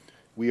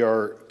We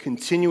are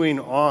continuing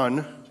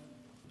on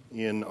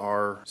in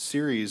our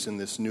series in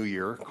this new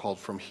year called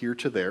From Here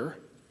to There.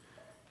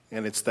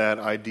 And it's that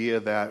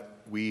idea that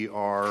we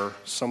are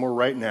somewhere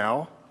right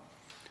now,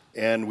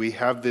 and we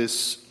have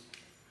this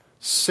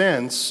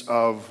sense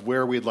of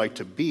where we'd like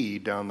to be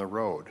down the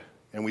road.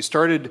 And we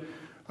started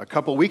a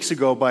couple weeks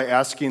ago by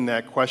asking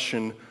that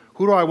question,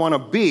 who do I want to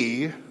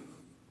be,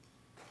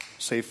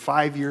 say,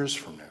 5 years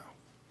from now?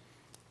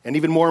 And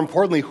even more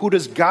importantly, who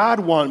does God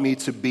want me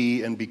to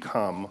be and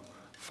become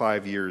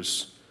 5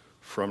 years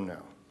from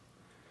now?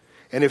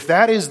 And if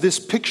that is this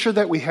picture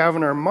that we have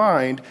in our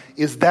mind,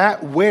 is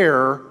that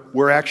where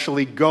we're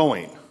actually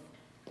going?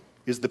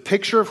 Is the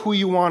picture of who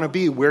you want to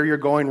be where you're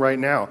going right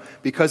now?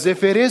 Because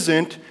if it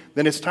isn't,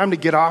 then it's time to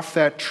get off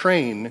that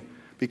train,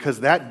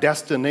 because that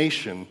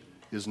destination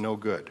is no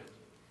good.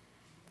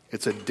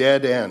 It's a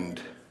dead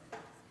end.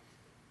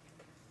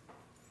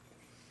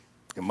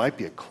 It might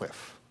be a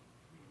cliff.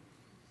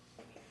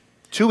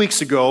 2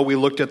 weeks ago, we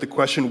looked at the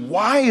question,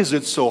 why is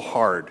it so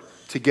hard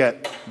to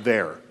get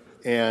there?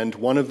 And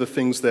one of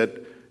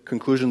the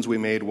conclusions we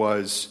made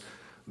was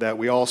that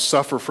we all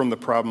suffer from the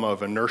problem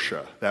of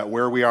inertia, that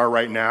where we are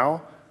right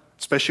now,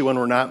 especially when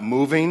we're not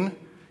moving,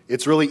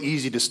 it's really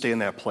easy to stay in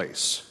that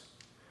place.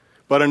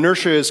 But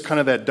inertia is kind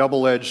of that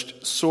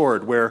double-edged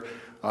sword where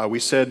we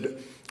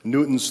said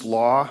Newton's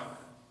law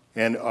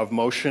and of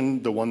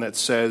motion, the one that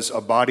says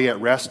a body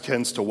at rest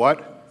tends to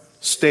what?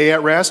 Stay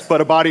at rest, but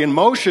a body in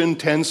motion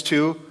tends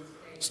to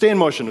stay in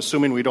motion,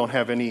 assuming we don't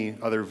have any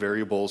other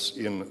variables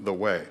in the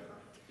way.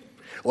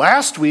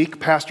 Last week,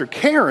 Pastor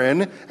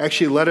Karen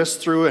actually led us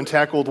through and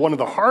tackled one of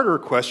the harder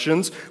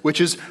questions, which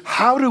is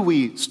how do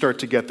we start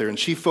to get there? And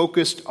she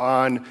focused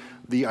on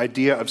the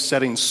idea of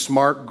setting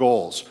SMART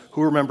goals.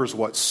 Who remembers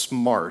what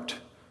SMART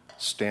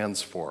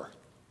stands for?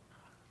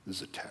 This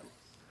is a 10.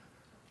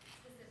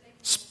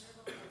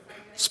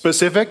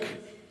 Specific,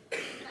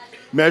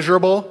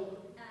 measurable,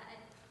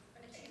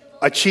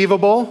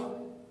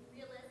 achievable,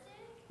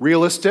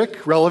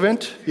 realistic,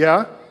 relevant,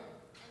 yeah.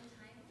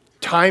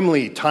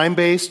 Timely,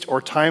 time-based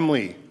or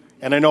timely.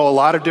 And I know a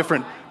lot of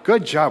different,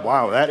 good job,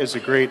 wow, that is a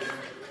great.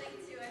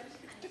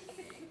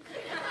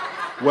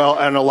 Well,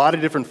 and a lot of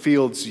different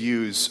fields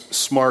use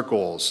SMART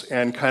goals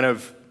and kind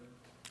of,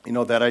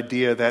 that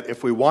idea that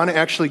if we want to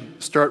actually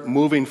start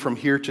moving from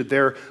here to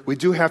there, we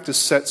do have to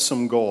set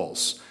some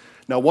goals.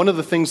 Now, one of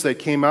the things that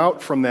came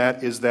out from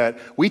that is that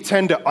we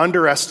tend to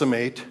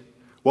underestimate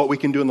what we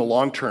can do in the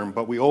long term,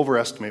 but we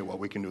overestimate what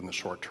we can do in the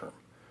short term.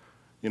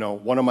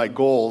 One of my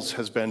goals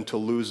has been to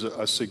lose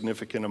a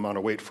significant amount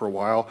of weight for a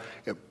while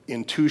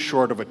in too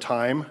short of a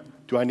time.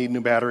 Do I need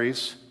new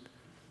batteries?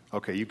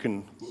 Okay,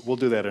 we'll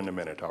do that in a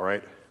minute, all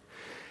right?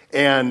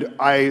 And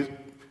I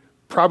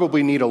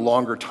probably need a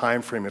longer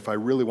time frame if I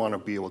really want to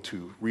be able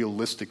to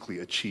realistically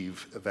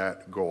achieve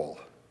that goal.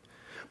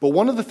 But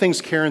one of the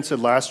things Karen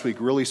said last week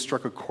really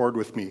struck a chord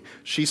with me.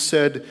 She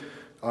said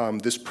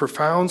this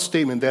profound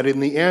statement that in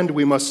the end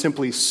we must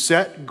simply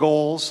set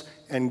goals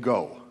and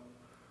go.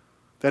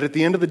 That at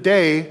the end of the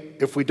day,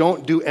 if we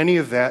don't do any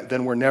of that,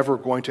 then we're never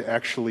going to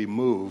actually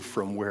move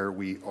from where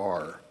we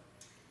are.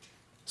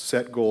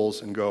 Set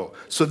goals and go.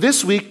 So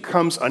this week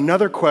comes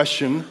another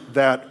question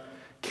that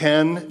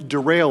can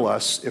derail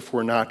us if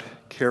we're not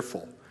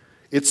careful.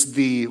 It's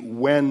the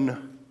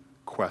when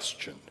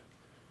question.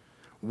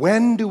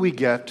 When do we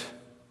get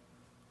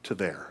to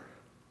there?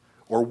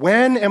 Or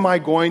when am I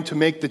going to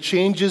make the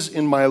changes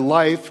in my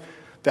life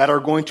that are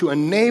going to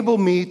enable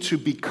me to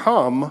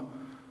become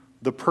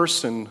the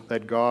person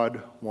that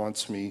God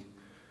wants me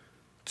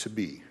to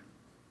be?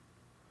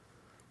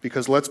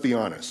 Because let's be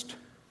honest,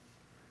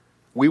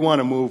 we want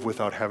to move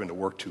without having to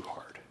work too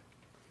hard.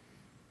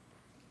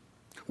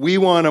 We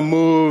want to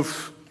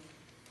move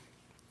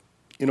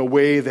in a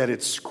way that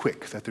it's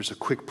quick, that there's a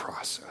quick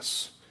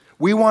process.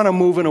 We want to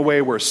move in a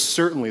way where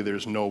certainly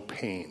there's no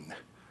pain.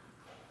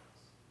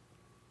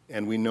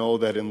 And we know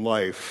that in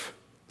life,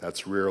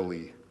 that's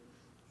rarely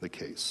the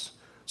case.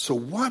 So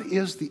what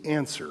is the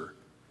answer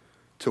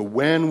to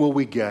when will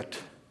we get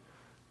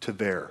to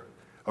there?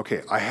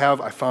 Okay,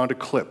 I found a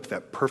clip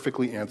that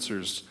perfectly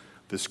answers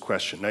this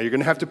question. Now, you're going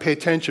to have to pay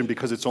attention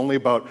because it's only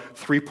about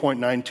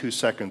 3.92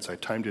 seconds. I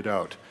timed it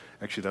out.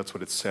 Actually, that's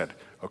what it said,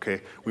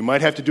 okay? We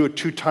might have to do it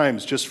 2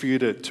 times just for you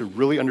to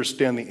really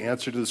understand the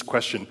answer to this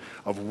question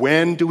of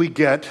when do we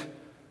get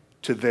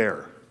to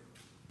there?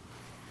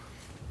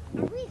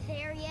 Are we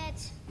there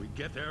yet? We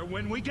get there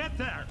when we get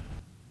there.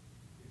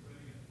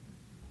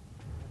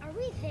 Are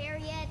we there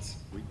yet?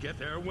 We get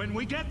there when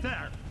we get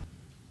there.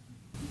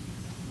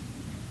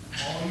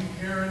 All you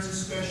parents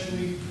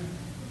especially,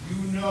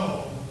 you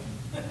know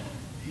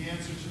the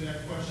answer to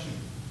that question.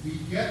 We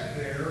get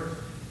there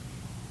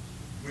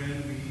when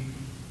we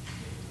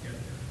get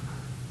there.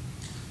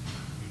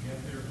 We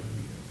get there when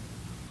we get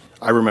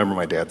there. I remember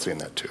my dad saying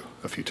that too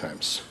a few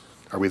times.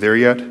 Are we there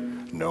yet?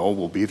 No,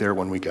 we'll be there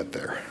when we get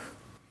there.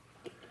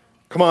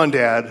 Come on,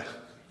 Dad.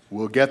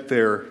 We'll get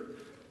there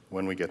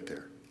when we get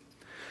there.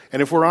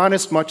 And if we're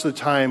honest, much of the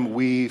time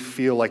we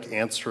feel like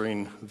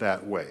answering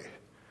that way.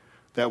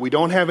 that we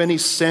don't have any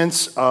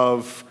sense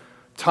of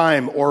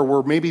time, or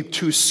we're maybe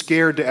too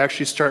scared to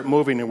actually start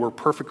moving, and we're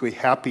perfectly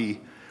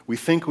happy, we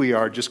think we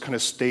are, just kind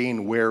of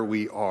staying where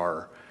we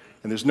are.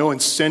 And there's no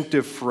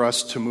incentive for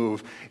us to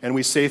move. And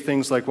we say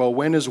things like, well,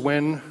 when is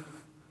when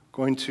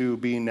going to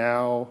be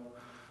now?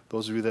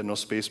 Those of you that know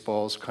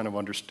Spaceballs kind of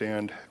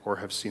understand or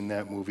have seen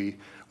that movie.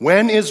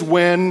 When is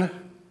when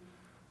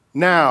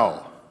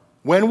now?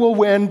 When will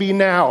when be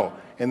now?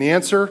 And the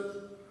answer?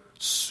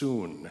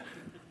 Soon.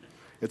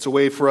 It's a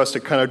way for us to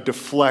kind of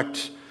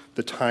deflect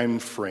the time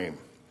frame.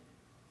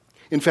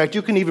 In fact,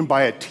 you can even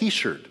buy a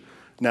t-shirt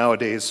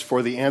nowadays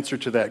for the answer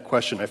to that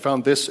question. I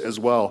found this as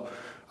well.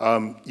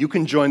 You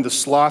can join the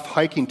sloth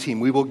hiking team.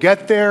 We will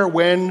get there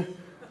when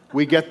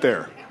we get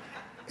there.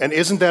 And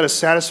isn't that a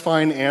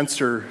satisfying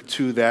answer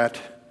to that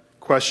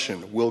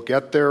question? We'll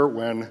get there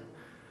when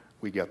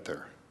we get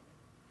there.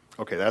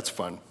 Okay, that's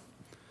fun.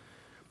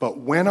 But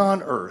when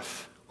on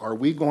earth are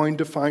we going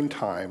to find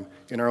time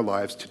in our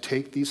lives to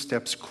take these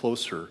steps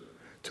closer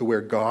to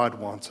where God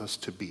wants us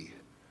to be?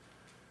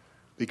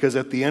 Because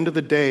at the end of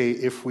the day,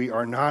 if we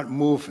are not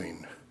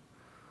moving,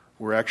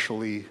 we're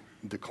actually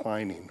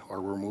declining, or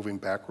we're moving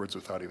backwards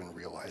without even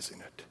realizing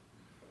it.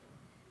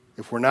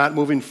 If we're not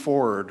moving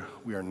forward,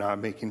 we are not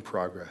making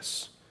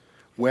progress.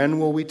 When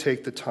will we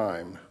take the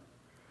time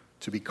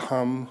to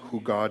become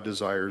who God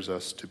desires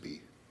us to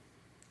be?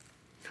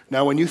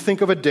 Now, when you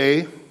think of a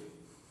day,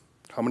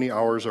 how many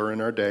hours are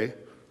in our day?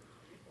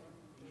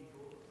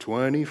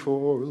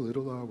 24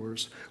 little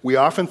hours. We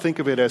often think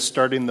of it as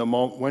starting the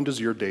moment. When does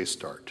your day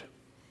start?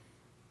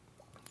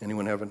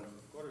 Anyone have an?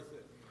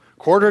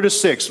 Quarter to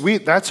six.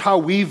 That's how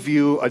we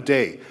view a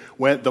day.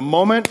 When the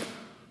moment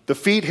the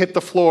feet hit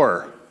the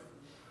floor,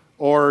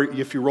 or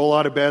if you roll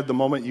out of bed, the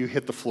moment you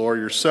hit the floor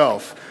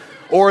yourself,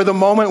 or the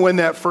moment when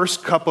that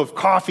first cup of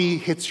coffee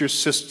hits your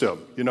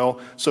system,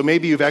 So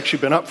maybe you've actually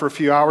been up for a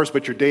few hours,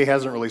 but your day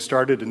hasn't really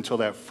started until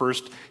that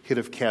first hit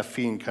of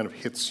caffeine kind of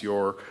hits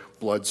your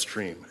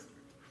bloodstream.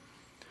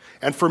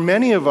 And for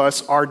many of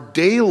us, our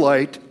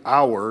daylight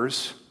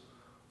hours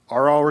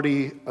are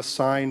already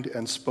assigned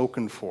and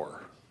spoken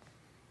for.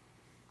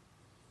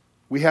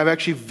 We have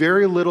actually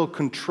very little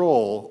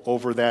control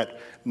over that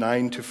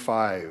 9 to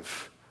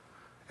 5,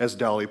 as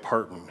Dolly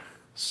Parton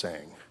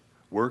sang.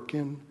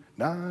 Working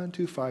 9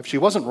 to 5. She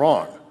wasn't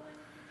wrong.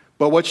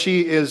 But what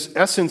she is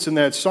essence in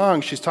that song,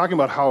 she's talking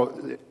about how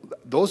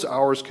those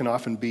hours can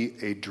often be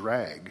a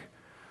drag.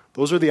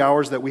 Those are the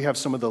hours that we have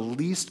some of the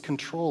least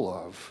control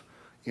of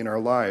in our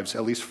lives,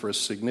 at least for a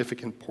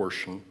significant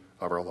portion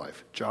of our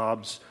life.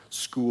 Jobs,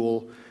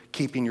 school,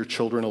 keeping your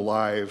children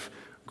alive,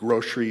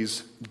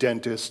 groceries,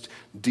 dentist,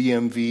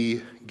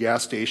 DMV,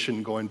 gas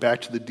station, going back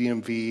to the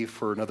DMV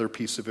for another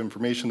piece of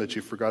information that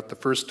you forgot the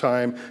first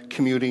time,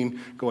 commuting,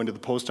 going to the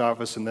post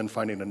office, and then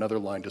finding another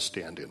line to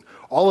stand in.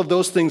 All of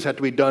those things have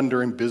to be done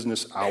during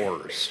business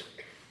hours,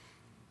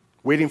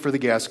 waiting for the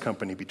gas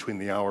company between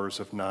the hours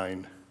of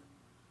 9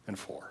 and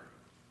 4.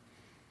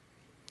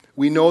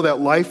 We know that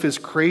life is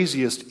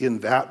craziest in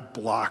that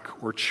block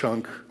or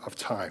chunk of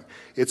time.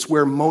 It's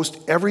where most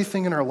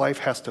everything in our life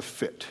has to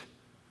fit.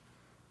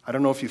 I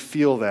don't know if you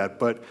feel that,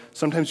 but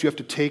sometimes you have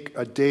to take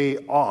a day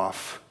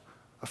off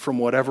from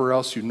whatever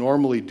else you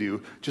normally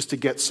do just to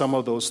get some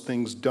of those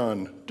things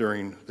done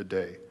during the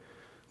day.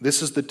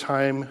 This is the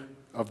time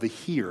of the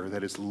here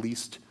that is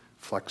least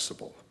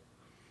flexible.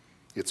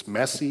 It's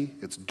messy,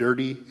 it's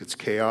dirty, it's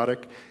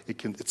chaotic,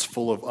 it's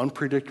full of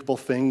unpredictable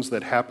things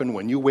that happen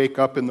when you wake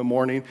up in the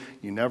morning.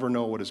 You never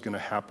know what is going to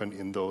happen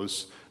in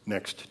those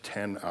next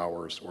 10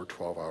 hours or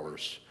 12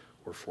 hours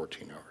or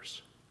 14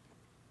 hours.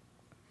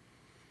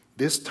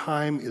 This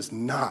time is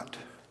not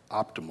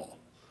optimal.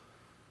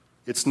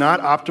 It's not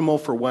optimal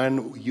for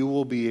when you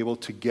will be able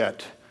to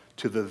get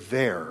to the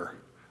there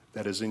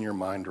that is in your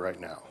mind right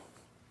now.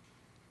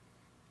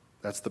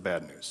 That's the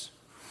bad news.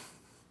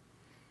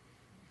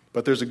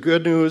 But there's a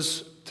good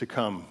news to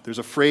come. There's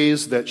a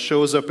phrase that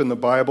shows up in the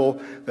Bible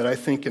that I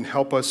think can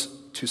help us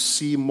to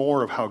see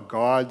more of how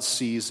God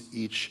sees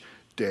each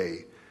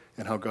day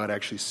and how God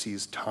actually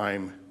sees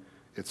time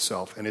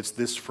itself. And it's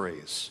this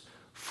phrase,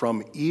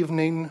 from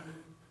evening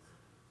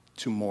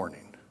to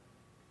morning.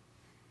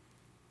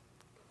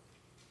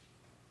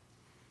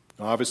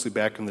 Now, obviously,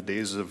 back in the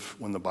days of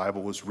when the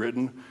Bible was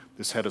written,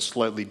 this had a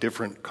slightly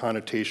different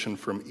connotation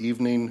from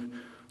evening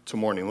to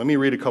morning. Let me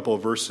read a couple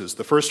of verses.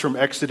 The first from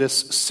Exodus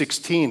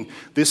 16.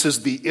 This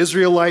is the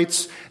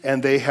Israelites,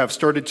 and they have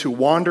started to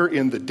wander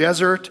in the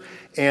desert,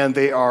 and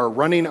they are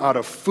running out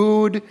of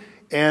food,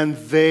 and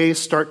they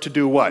start to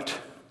do what?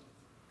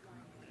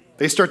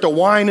 They start to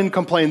whine and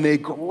complain. They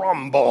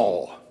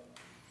grumble.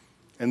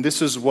 And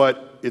this is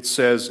what it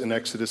says in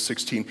Exodus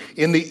 16.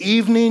 In the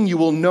evening you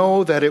will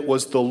know that it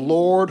was the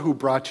Lord who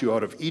brought you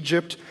out of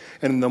Egypt,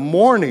 and in the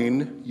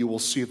morning you will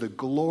see the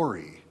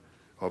glory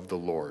of the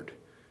Lord,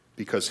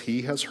 because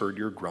he has heard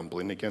your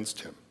grumbling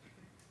against him.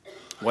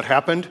 What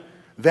happened?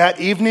 That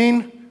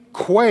evening,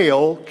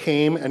 quail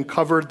came and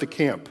covered the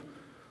camp.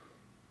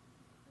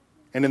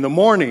 And in the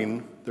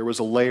morning, there was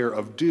a layer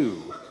of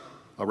dew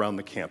around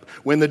the camp.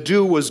 When the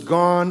dew was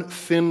gone,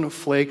 thin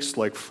flakes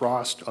like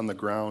frost on the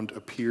ground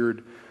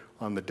appeared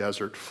on the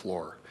desert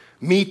floor.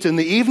 Meat in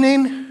the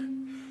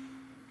evening,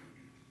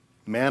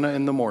 manna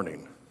in the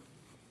morning.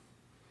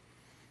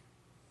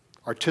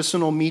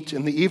 Artisanal meat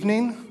in the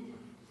evening,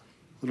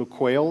 little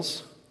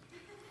quails.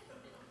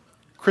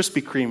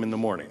 Krispy Kreme in the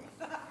morning.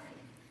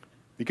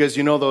 Because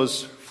you know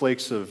those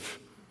flakes of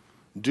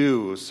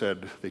dew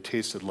said they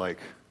tasted like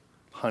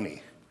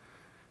honey.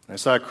 And I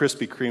saw a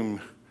Krispy Kreme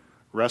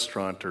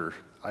restaurant,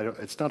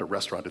 it's not a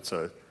restaurant, it's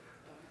a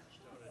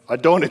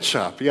donut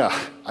shop, yeah.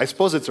 I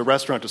suppose it's a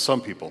restaurant to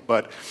some people,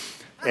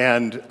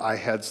 and I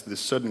had this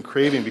sudden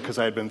craving because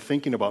I had been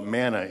thinking about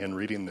manna and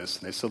reading this,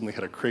 and I suddenly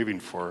had a craving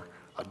for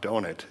a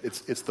donut.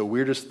 It's the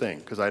weirdest thing,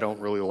 because I don't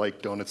really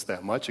like donuts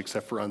that much,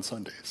 except for on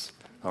Sundays,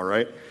 all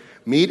right?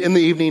 Meat in the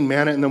evening,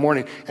 manna in the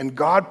morning. And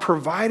God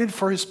provided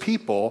for his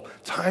people,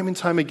 time and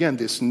time again,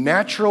 this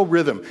natural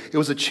rhythm. It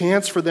was a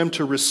chance for them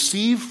to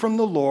receive from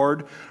the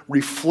Lord,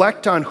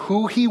 reflect on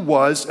who he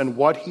was and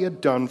what he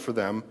had done for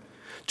them,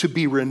 to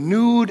be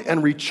renewed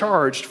and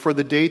recharged for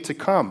the day to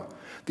come.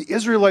 The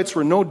Israelites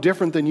were no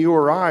different than you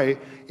or I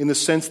in the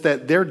sense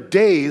that their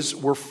days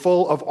were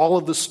full of all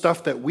of the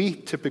stuff that we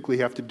typically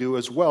have to do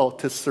as well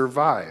to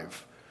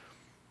survive.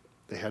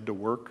 They had to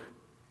work,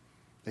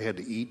 they had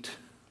to eat,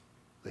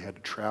 they had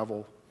to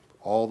travel,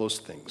 all those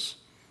things.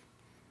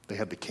 They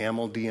had the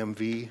camel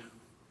DMV.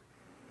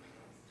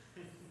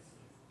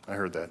 I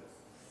heard that.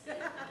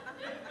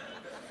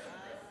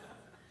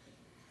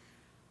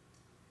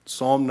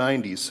 Psalm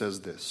 90 says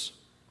this.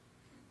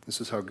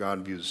 This is how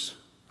God views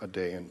a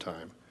day and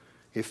time.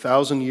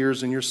 1,000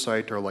 years in your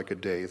sight are like a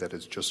day that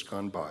has just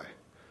gone by,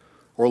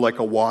 or like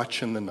a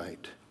watch in the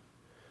night.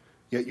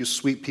 Yet you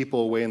sweep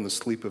people away in the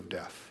sleep of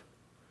death.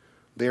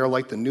 They are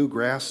like the new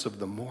grass of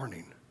the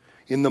morning.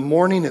 In the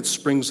morning it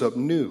springs up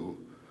new,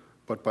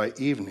 but by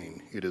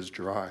evening it is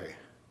dry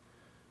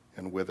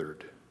and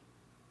withered.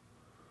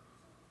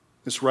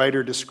 This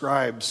writer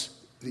describes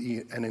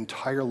an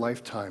entire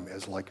lifetime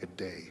as like a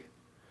day.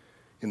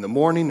 In the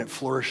morning it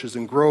flourishes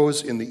and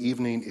grows. In the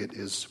evening it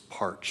is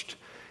parched.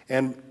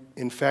 And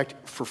in fact,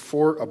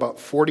 about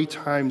 40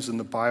 times in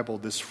the Bible,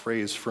 this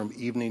phrase from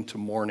evening to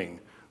morning,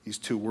 these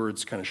two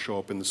words kind of show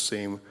up in the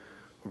same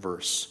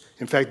verse.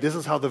 In fact, this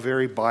is how the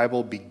very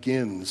Bible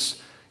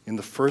begins in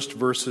the first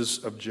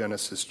verses of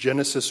Genesis.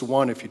 Genesis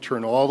 1, if you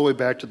turn all the way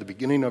back to the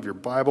beginning of your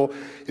Bible,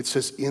 it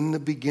says, "In the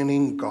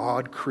beginning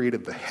God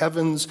created the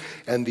heavens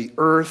and the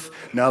earth.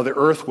 Now the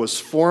earth was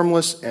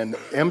formless and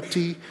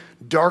empty.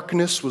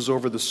 Darkness was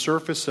over the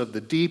surface of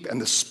the deep,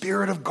 and the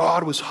Spirit of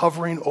God was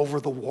hovering over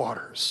the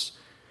waters.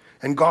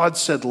 And God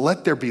said,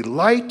 'Let there be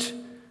light.'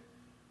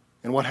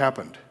 And what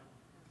happened?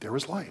 There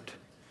was light.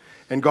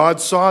 And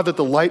God saw that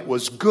the light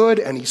was good,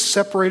 and he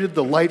separated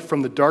the light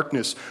from the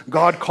darkness.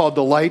 God called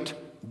the light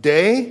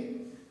day,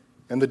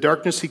 and the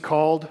darkness he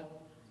called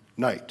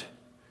night.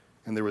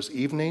 And there was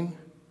evening,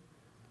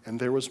 and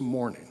there was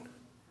morning,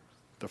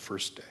 the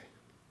first day."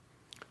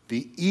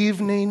 The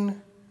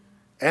evening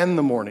and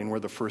the morning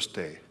were the first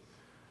day.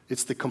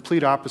 It's the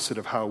complete opposite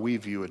of how we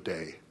view a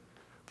day,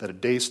 that a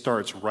day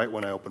starts right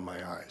when I open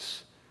my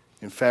eyes.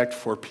 In fact,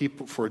 for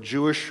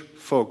Jewish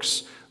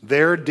folks,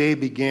 their day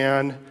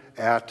began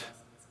at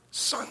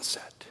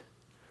sunset,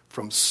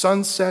 from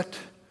sunset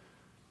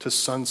to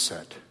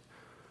sunset.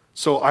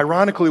 So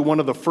ironically, one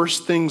of the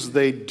first things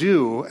they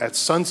do at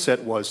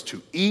sunset was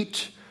to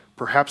eat.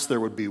 Perhaps there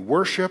would be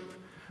worship.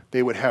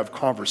 They would have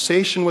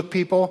conversation with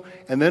people.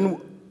 And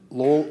then,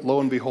 lo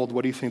and behold,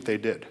 what do you think they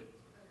did?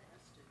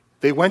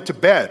 They went to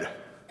bed.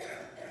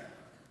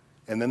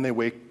 And then they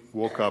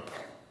woke up,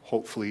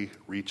 hopefully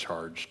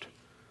recharged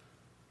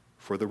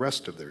for the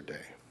rest of their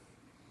day.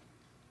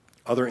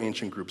 Other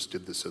ancient groups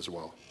did this as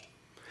well.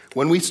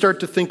 When we start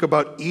to think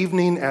about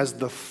evening as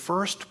the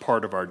first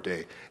part of our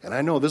day, and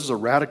I know this is a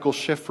radical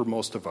shift for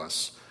most of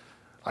us.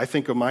 I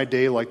think of my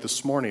day like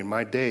this morning.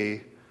 My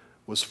day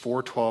was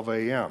 4:12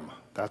 a.m.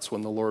 That's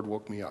when the Lord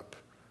woke me up,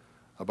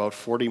 about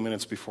 40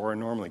 minutes before I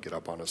normally get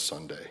up on a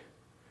Sunday.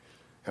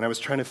 And I was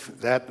trying to,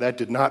 that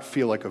did not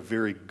feel like a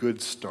very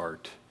good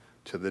start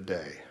to the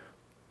day.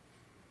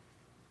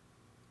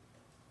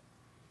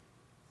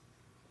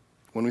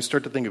 When we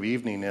start to think of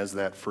evening as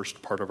that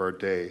first part of our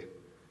day,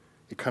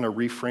 it kind of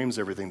reframes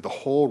everything. The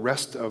whole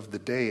rest of the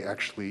day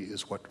actually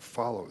is what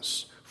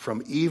follows.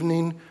 From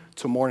evening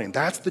to morning.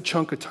 That's the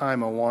chunk of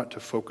time I want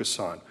to focus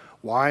on.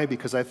 Why?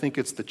 Because I think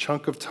it's the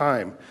chunk of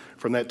time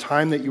from that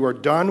time that you are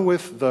done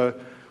with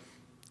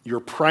your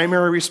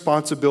primary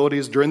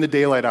responsibilities during the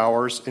daylight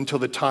hours until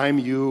the time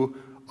you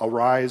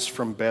arise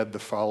from bed the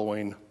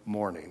following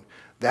morning.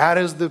 That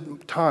is the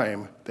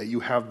time that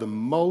you have the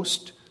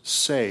most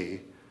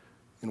say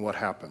in what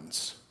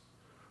happens,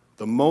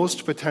 the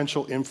most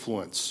potential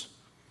influence.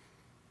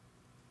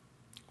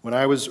 When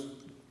I was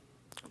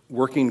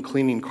working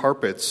cleaning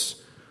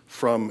carpets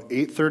from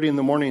 8:30 in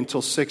the morning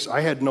until 6, I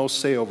had no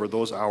say over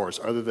those hours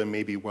other than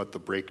maybe what the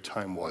break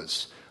time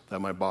was that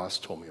my boss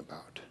told me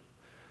about.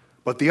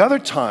 But the other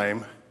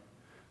time,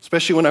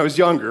 especially when I was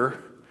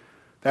younger,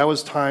 That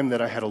was time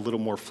that I had a little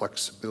more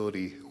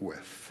flexibility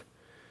with.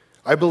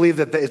 I believe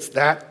that it's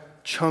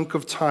that chunk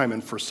of time,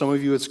 and for some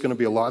of you it's going to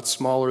be a lot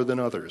smaller than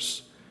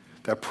others,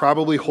 that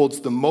probably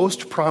holds the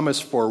most promise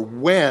for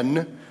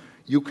when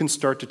you can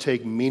start to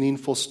take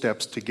meaningful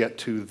steps to get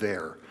to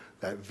there,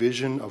 that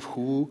vision of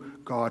who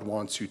God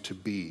wants you to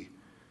be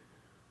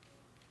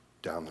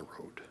down the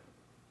road.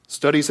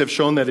 Studies have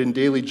shown that in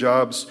daily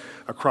jobs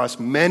across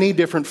many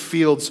different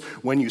fields,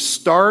 when you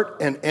start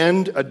and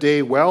end a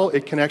day well,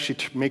 it can actually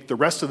make the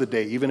rest of the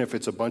day, even if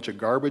it's a bunch of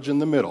garbage in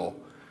the middle,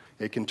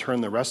 it can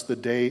turn the rest of the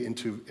day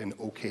into an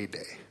okay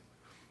day.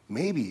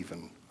 Maybe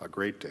even a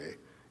great day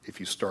if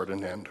you start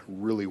and end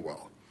really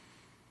well.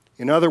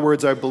 In other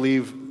words, I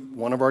believe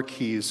one of our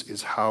keys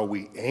is how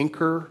we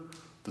anchor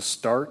the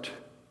start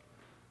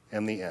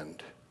and the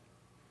end.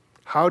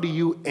 How do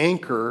you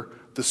anchor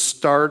the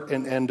start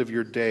and end of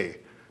your day?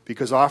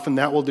 Because often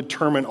that will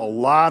determine a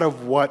lot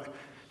of what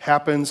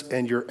happens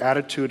and your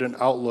attitude and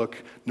outlook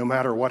no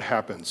matter what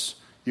happens.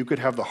 You could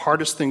have the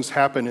hardest things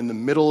happen in the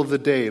middle of the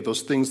day,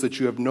 those things that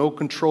you have no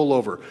control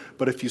over.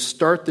 But if you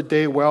start the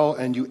day well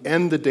and you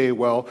end the day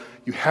well,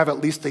 you have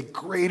at least a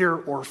greater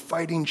or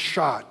fighting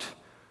shot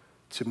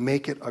to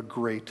make it a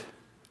great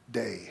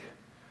day,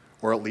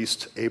 or at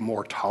least a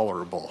more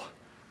tolerable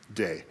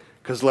day.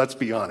 Because let's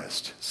be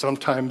honest,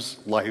 sometimes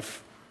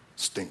life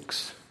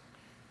stinks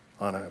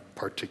on a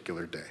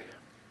particular day.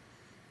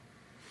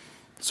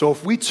 So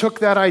if we took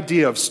that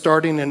idea of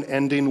starting and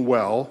ending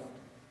well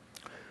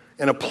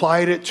and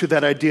applied it to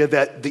that idea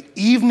that the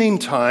evening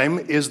time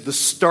is the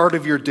start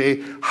of your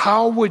day,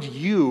 how would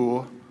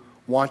you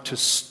want to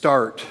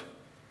start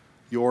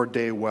your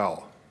day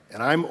well?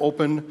 And I'm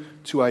open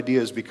to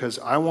ideas because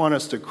I want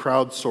us to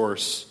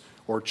crowdsource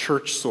or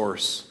church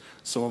source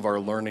some of our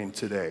learning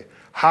today.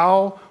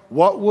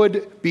 What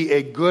would be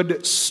a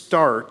good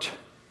start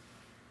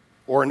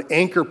or an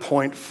anchor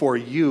point for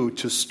you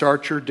to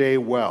start your day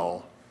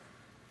well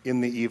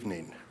in the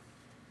evening?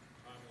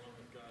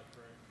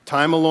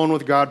 Time alone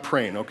with God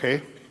praying,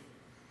 okay?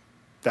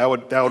 That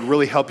would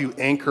really help you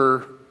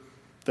anchor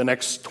the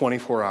next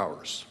 24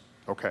 hours.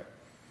 Okay.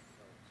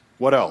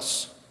 What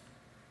else?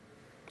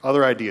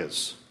 Other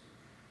ideas?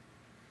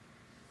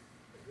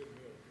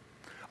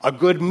 A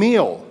good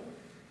meal.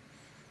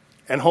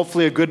 And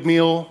hopefully a good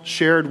meal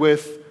shared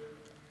with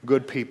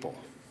good people.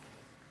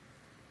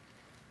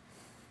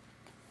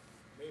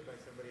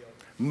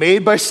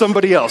 Made by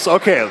somebody else.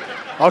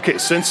 Okay,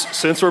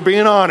 since we're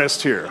being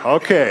honest here.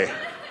 Okay.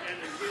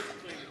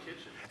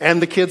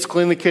 And the kids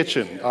clean the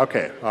kitchen.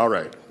 Okay, all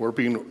right.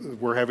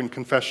 We're having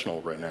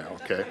confessional right now,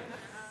 okay?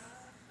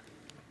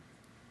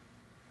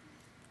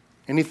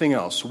 Anything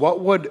else?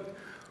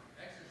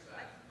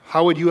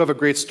 How would you have a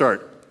great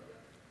start?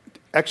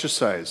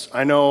 Exercise.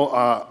 I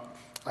know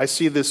I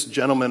see this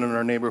gentleman in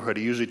our neighborhood.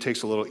 He usually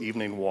takes a little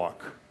evening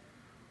walk.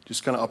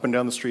 Just kind of up and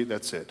down the street,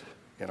 that's it.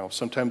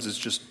 Sometimes it's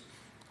just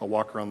a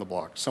walk around the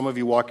block. Some of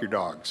you walk your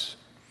dogs,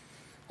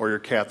 or your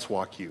cats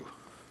walk you.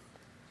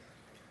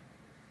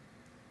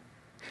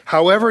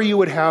 However you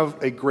would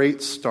have a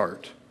great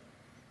start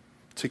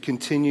to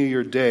continue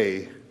your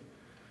day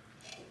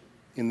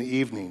in the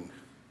evening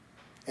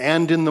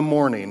and in the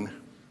morning,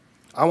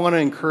 I want to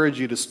encourage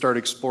you to start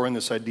exploring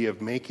this idea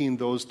of making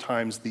those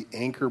times the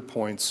anchor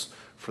points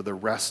for the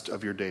rest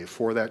of your day,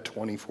 for that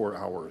 24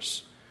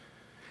 hours.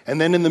 And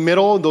then in the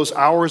middle, those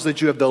hours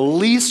that you have the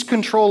least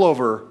control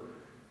over,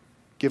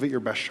 give it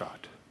your best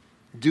shot.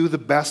 Do the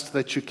best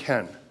that you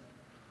can.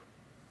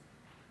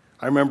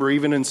 I remember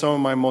even in some of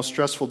my most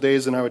stressful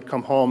days, and I would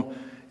come home,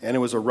 and it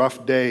was a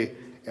rough day,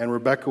 and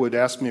Rebecca would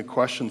ask me a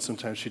question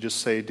sometimes. She'd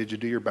just say, "Did you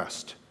do your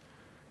best?"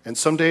 And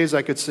some days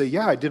I could say,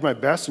 "Yeah, I did my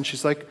best," and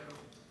she's like,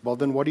 "Well,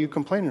 then what are you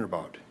complaining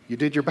about? You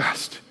did your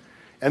best."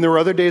 And there were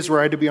other days where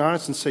I had to be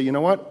honest and say, "You know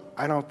what?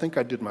 I don't think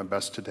I did my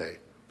best today,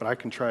 but I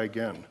can try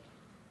again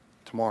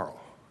tomorrow."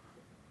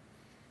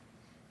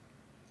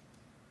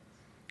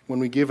 When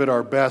we give it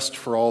our best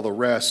for all the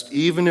rest,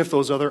 even if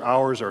those other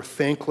hours are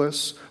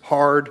thankless,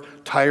 hard,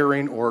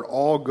 tiring, or it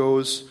all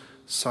goes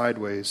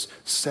sideways,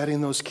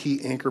 setting those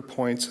key anchor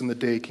points in the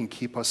day can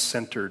keep us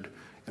centered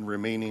and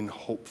remaining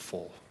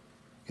hopeful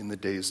in the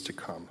days to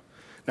come.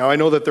 Now, I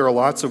know that there are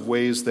lots of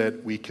ways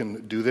that we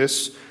can do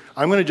this.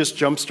 I'm going to just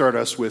jumpstart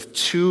us with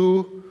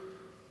two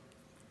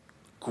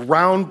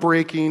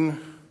groundbreaking,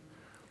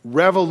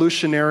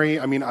 revolutionary.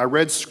 I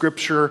read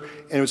scripture,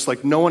 and it was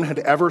like no one had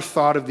ever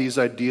thought of these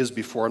ideas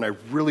before, and I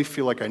really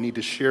feel like I need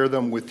to share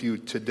them with you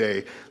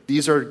today.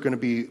 These are going to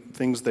be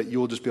things that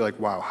you'll just be like,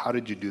 wow, how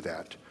did you do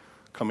that?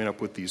 Coming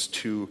up with these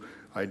two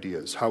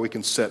ideas, how we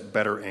can set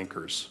better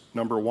anchors.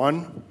 Number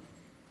one,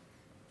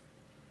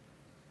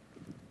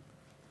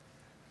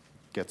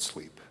 get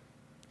sleep.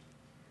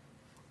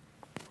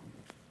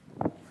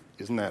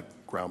 Isn't that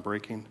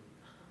groundbreaking?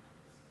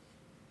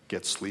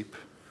 Get sleep.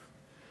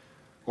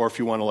 Or if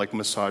you want to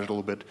massage it a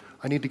little bit,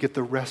 I need to get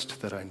the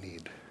rest that I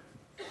need.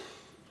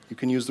 You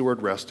can use the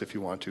word rest if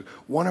you want to.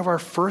 One of our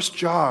first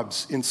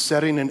jobs in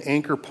setting an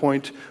anchor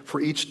point for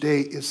each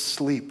day is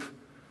sleep.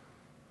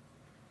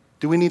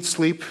 Do we need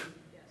sleep?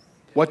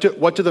 What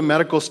do the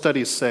medical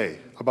studies say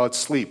about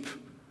sleep?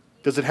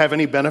 Does it have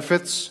any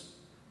benefits?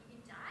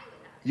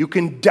 You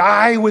can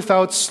die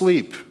without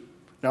sleep.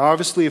 Now,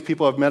 obviously, if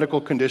people have medical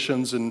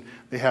conditions and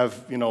they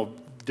have,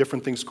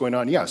 different things going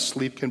on, yes,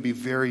 sleep can be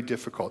very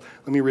difficult.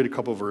 Let me read a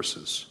couple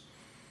verses.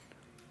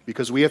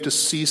 Because we have to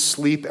see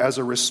sleep as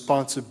a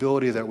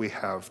responsibility that we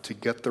have to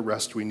get the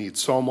rest we need.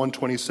 Psalm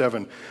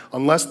 127,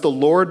 unless the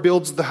Lord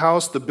builds the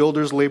house, the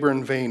builders labor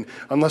in vain.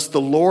 Unless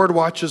the Lord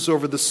watches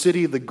over the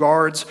city, the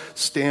guards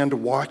stand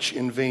watch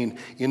in vain.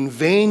 In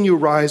vain you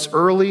rise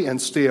early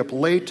and stay up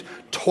late,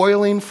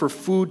 toiling for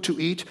food to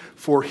eat,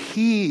 for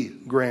he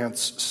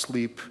grants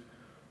sleep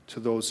to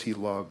those he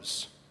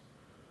loves.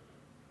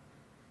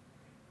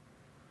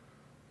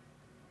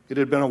 It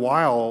had been a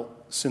while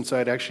since I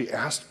had actually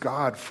asked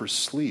God for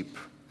sleep.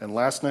 And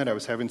last night I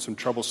was having some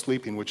trouble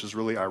sleeping, which is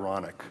really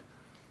ironic,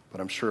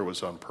 but I'm sure it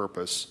was on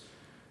purpose.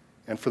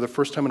 And for the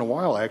first time in a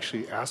while, I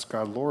actually asked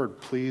God, Lord,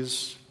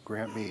 please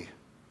grant me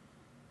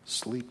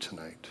sleep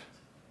tonight.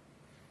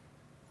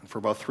 And for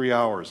about 3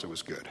 hours, it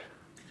was good.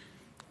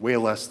 Way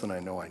less than I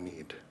know I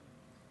need.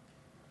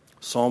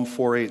 Psalm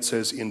 4:8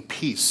 says, in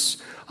peace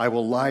I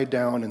will lie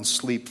down and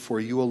sleep, for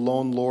you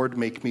alone, Lord,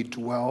 make me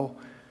dwell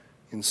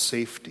in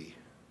safety.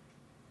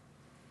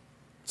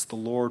 It's the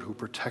Lord who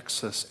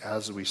protects us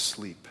as we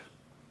sleep.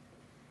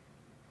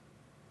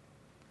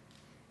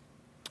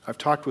 I've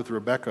talked with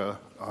Rebecca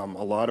a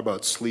lot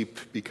about sleep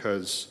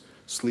because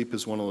sleep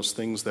is one of those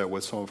things that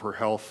with some of her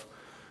health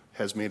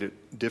has made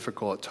it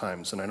difficult at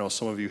times. And I know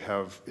some of you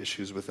have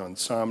issues with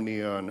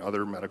insomnia and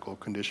other medical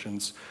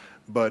conditions,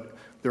 but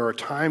there are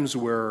times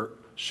where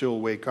she'll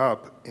wake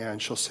up and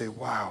she'll say,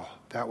 wow,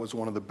 that was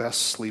one of the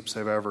best sleeps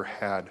I've ever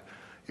had.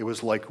 It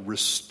was like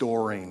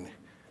restoring,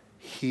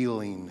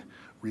 healing,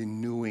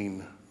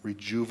 renewing,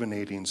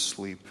 rejuvenating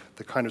sleep,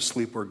 the kind of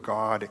sleep where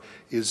God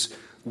is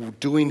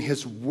doing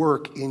his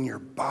work in your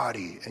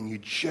body, and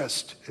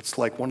it's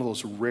like one of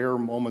those rare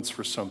moments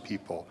for some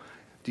people.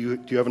 Do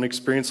you have an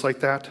experience like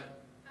that? If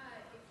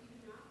you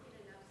do not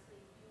get enough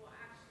sleep, you will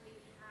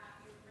actually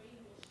have your brain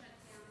will shut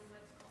down in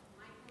what's called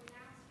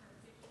micronaps for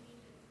 15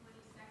 to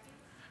 20 seconds,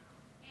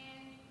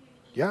 and you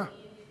can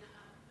easily end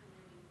up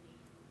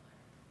underneath the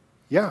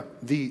cooler. Yeah,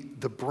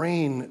 the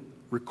brain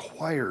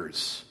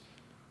requires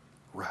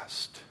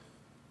rest.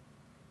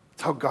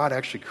 It's how God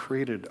actually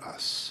created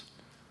us,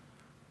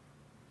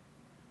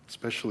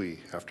 especially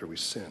after we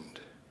sinned.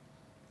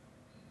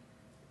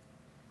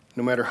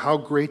 No matter how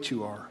great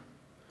you are,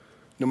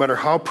 no matter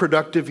how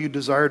productive you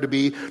desire to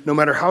be, no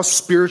matter how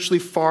spiritually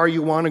far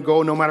you want to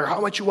go, no matter how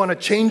much you want to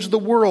change the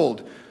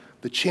world,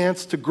 the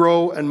chance to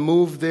grow and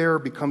move there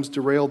becomes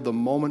derailed the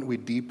moment we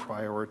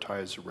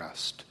deprioritize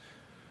rest.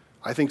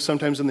 I think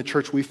sometimes in the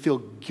church we feel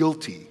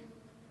guilty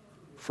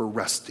for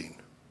resting.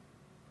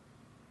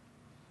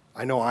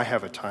 I know I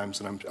have at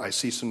times, and I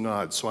see some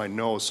nods, so I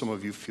know some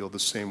of you feel the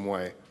same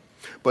way.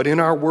 But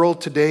in our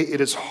world today, it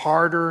is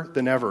harder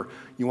than ever.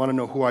 You want to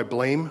know who I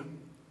blame?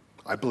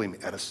 I blame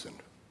Edison.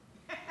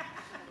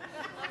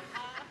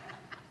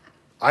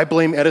 I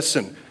blame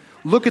Edison.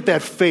 Look at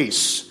that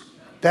face.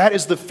 That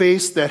is the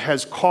face that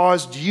has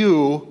caused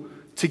you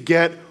to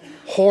get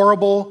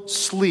horrible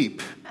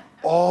sleep,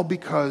 all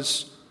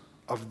because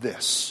of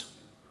this.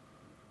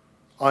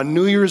 On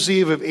New Year's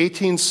Eve of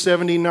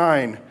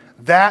 1879,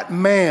 that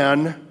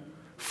man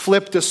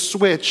flipped a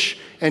switch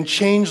and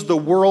changed the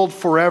world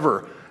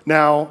forever.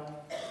 Now,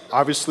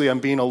 obviously, I'm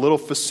being a little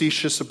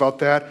facetious about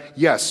that.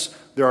 Yes,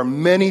 there are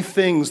many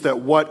things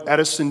that what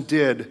Edison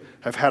did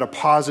have had a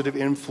positive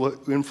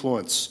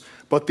influence.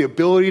 But the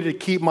ability to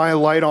keep my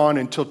light on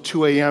until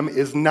 2 a.m.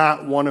 is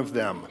not one of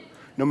them.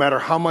 No matter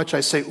how much I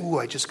say, ooh,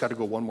 I just got to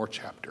go one more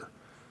chapter.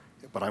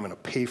 But I'm going to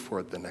pay for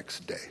it the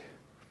next day.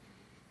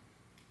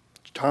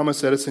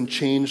 Thomas Edison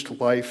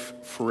changed life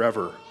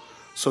forever.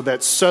 So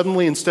that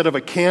suddenly, instead of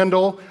a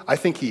candle, I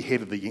think he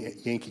hated the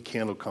Yankee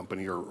Candle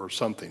Company or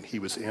something. He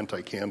was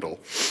anti-candle.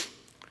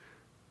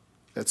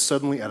 That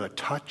suddenly at a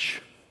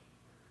touch,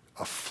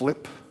 a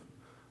flip,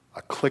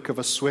 a click of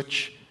a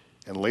switch,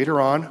 and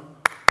later on,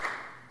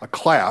 a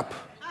clap,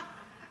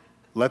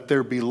 let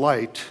there be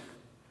light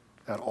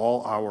at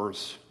all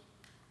hours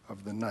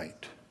of the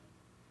night,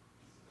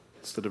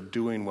 instead of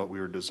doing what we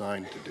were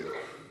designed to do.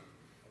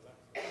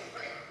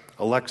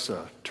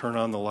 Alexa, turn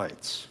on the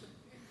lights.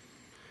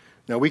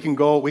 Now we can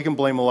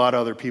blame a lot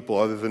of other people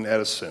other than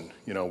Edison.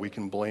 We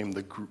can blame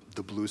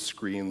the blue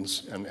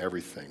screens and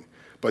everything.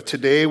 But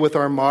today with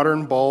our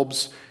modern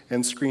bulbs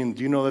and screen,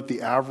 do you know that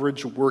the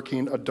average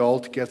working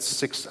adult gets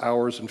 6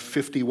 hours and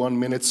 51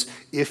 minutes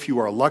if you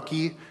are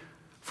lucky?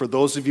 For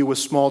those of you with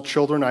small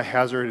children, I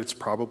hazard it's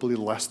probably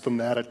less than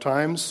that at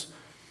times.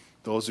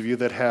 Those of you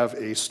that have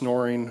a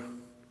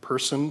snoring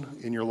person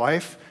in your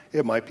life,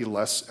 it might be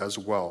less as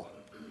well.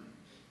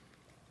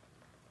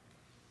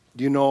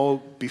 Do you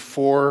know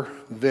before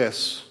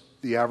this,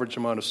 the average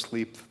amount of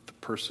sleep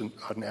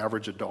an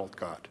average adult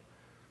got?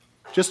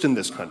 Just in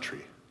this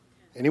country.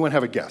 Anyone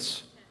have a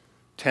guess?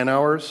 10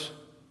 hours?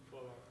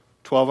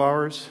 12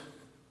 hours?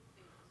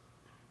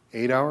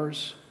 8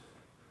 hours?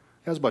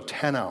 That was about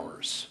 10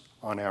 hours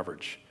on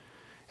average.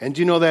 And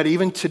do you know that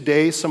even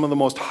today, some of the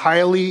most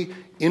highly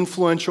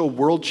influential,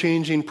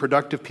 world-changing,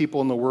 productive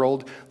people in the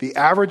world, the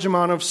average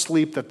amount of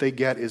sleep that they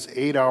get is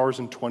 8 hours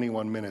and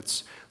 21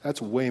 minutes. That's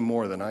way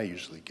more than I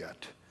usually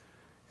get.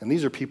 And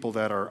these are people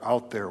that are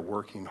out there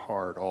working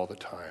hard all the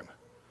time.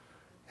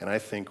 And I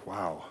think,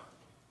 wow,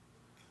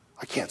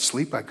 I can't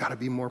sleep. I've got to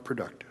be more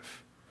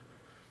productive.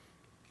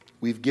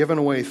 We've given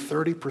away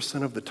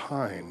 30% of the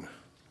time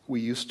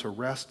we used to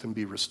rest and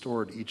be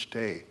restored each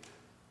day.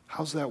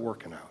 How's that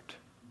working out?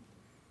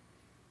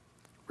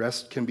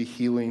 Rest can be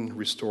healing,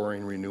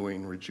 restoring,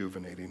 renewing,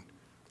 rejuvenating.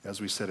 As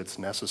we said, it's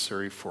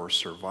necessary for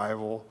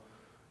survival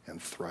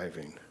and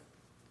thriving.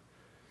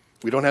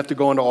 We don't have to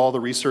go into all the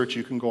research.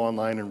 You can go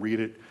online and read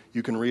it.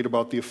 You can read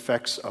about the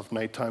effects of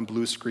nighttime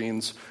blue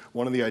screens.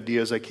 One of the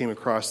ideas I came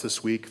across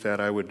this week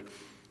that I would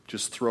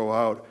just throw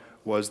out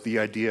was the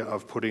idea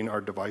of putting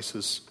our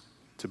devices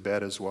to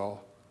bed as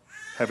well,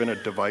 having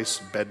a device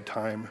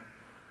bedtime,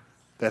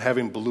 that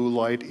having blue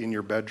light in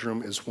your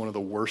bedroom is one of the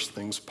worst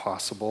things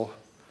possible.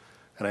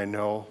 And I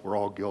know we're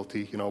all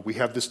guilty. You know, we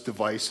have this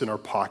device in our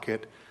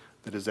pocket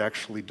that is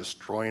actually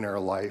destroying our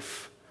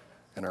life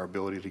and our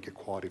ability to get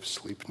quality of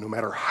sleep, no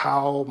matter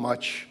how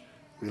much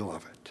we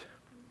love it.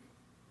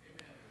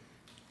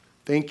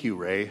 Thank you,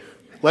 Ray.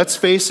 Let's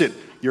face it,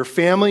 your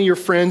family, your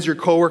friends, your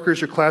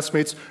coworkers, your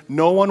classmates,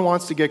 no one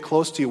wants to get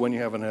close to you when you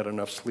haven't had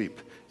enough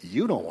sleep.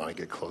 You don't want to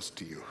get close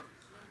to you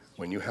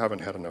when you haven't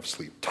had enough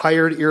sleep.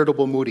 Tired,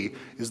 irritable, moody.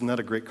 Isn't that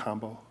a great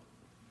combo?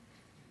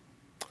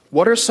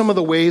 What are some of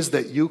the ways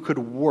that you could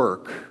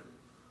work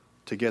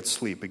to get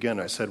sleep? Again,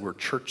 I said we're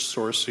church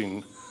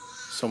sourcing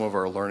some of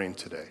our learning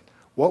today.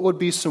 What would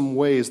be some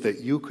ways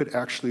that you could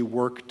actually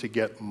work to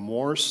get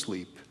more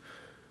sleep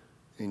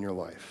in your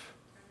life?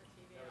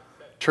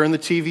 Turn the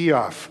TV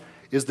off.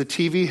 Is the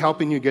TV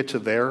helping you get to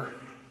there?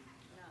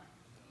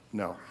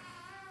 No.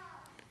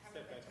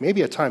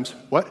 Maybe at times.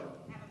 What?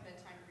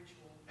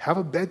 Have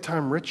a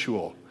bedtime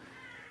ritual.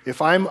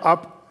 If I'm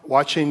up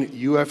watching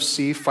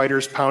UFC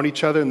fighters pound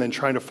each other and then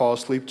trying to fall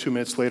asleep 2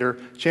 minutes later,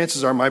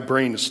 chances are my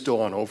brain is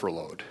still on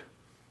overload.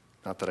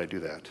 Not that I do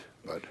that,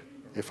 but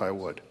if I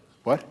would.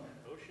 What?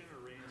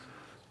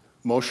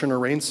 Motion or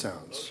rain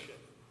sounds.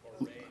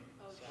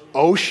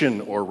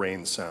 Ocean or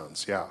rain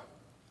sounds, yeah.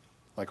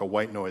 Like a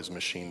white noise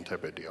machine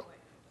type of deal.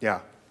 Yeah.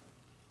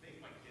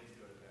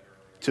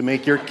 To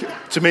make your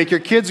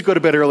kids go to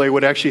bed early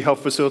would actually help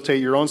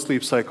facilitate your own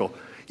sleep cycle.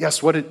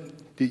 Yes, what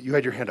did you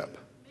had your hand up?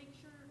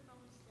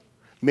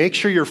 Make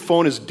sure your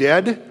phone is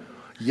dead.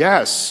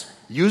 Yes.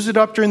 Use it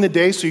up during the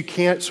day so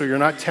you're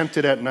not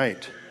tempted at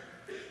night.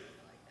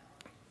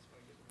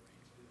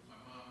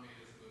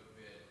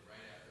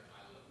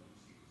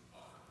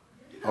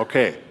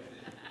 Okay.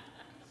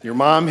 Your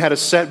mom had a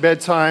set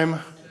bedtime.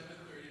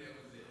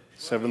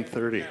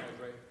 7:30.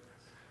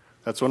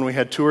 That's when we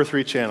had 2 or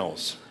 3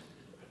 channels.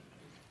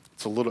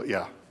 It's a little,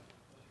 yeah.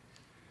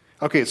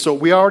 Okay, so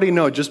we already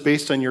know, just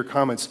based on your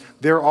comments,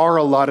 there are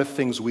a lot of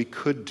things we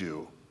could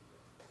do.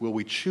 Will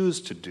we choose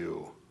to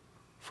do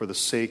for the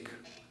sake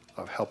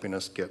of helping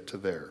us get to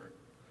there?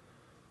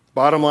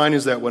 Bottom line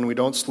is that when we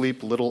don't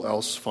sleep, little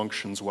else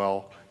functions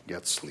well.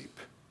 Get sleep.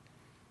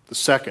 The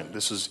second,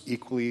 this is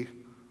equally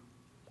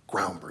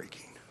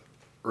groundbreaking,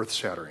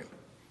 earth-shattering.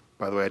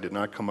 By the way, I did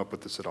not come up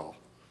with this at all.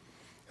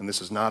 And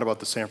this is not about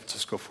the San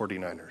Francisco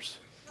 49ers.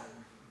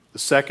 The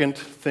second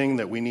thing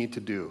that we need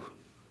to do,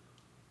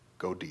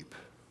 go deep.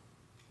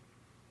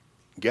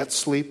 Get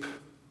sleep.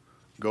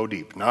 Go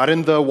deep. Not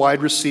in the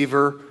wide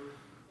receiver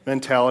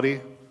mentality,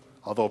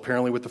 although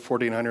apparently with the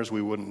 49ers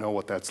we wouldn't know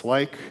what that's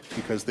like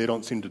because they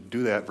don't seem to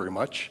do that very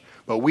much.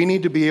 But we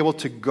need to be able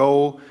to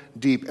go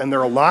deep. And there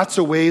are lots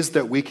of ways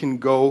that we can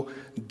go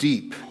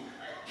deep.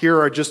 Here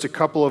are just a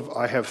couple of,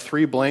 I have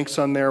 3 blanks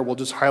on there. We'll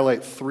just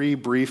highlight 3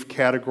 brief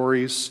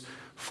categories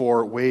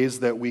for ways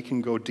that we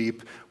can go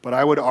deep. But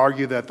I would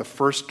argue that the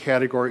first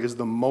category is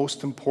the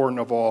most important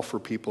of all for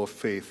people of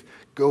faith.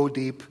 Go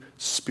deep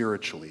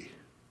spiritually.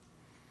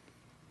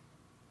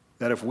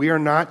 That if we are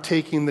not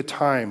taking the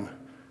time,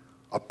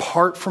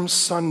 apart from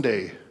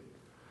Sunday,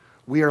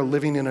 we are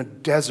living in a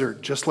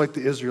desert just like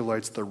the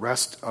Israelites the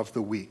rest of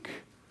the week.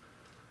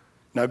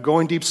 Now,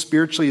 going deep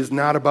spiritually is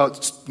not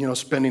about,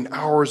 spending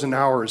hours and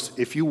hours.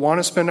 If you want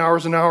to spend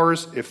hours and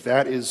hours, if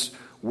that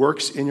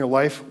works in your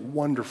life,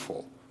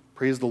 wonderful.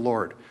 Praise the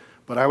Lord.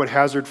 But I would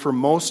hazard for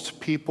most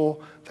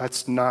people,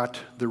 that's not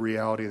the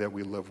reality that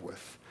we live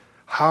with.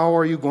 How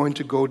are you going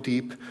to go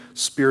deep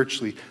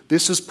spiritually?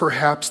 This is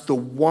perhaps the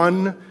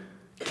one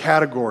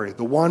category,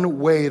 the one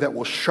way that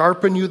will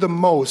sharpen you the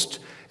most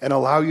and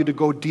allow you to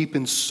go deep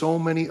in so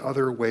many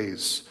other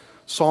ways.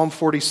 Psalm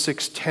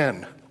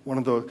 46:10, one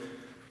of the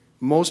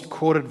most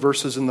quoted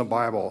verses in the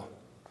Bible,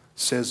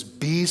 says,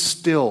 "Be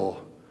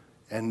still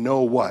and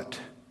know what?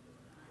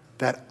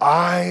 That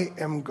I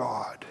am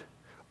God.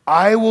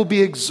 I will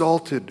be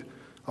exalted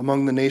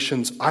among the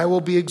nations. I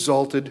will be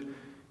exalted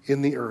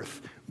in the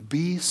earth.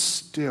 Be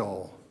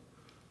still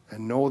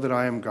and know that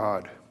I am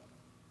God."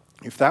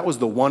 If that was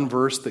the one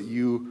verse that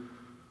you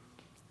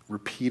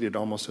repeated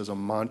almost as a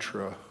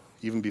mantra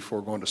even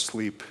before going to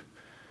sleep,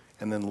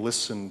 and then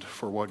listened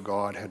for what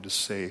God had to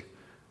say,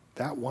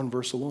 that one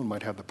verse alone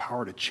might have the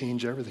power to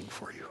change everything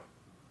for you.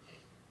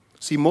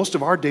 See, most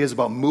of our day is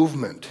about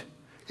movement.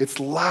 It's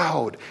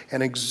loud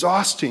and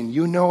exhausting.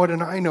 You know it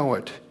and I know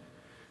it.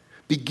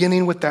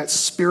 Beginning with that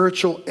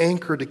spiritual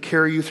anchor to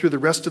carry you through the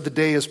rest of the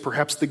day is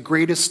perhaps the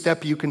greatest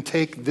step you can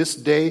take this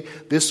day,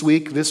 this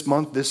week, this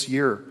month, this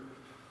year.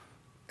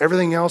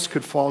 Everything else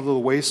could fall to the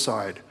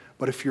wayside.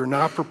 But if you're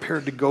not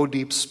prepared to go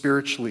deep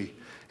spiritually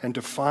and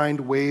to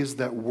find ways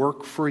that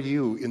work for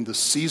you in the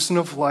season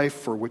of life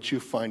for which you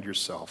find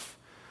yourself,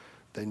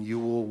 then you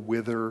will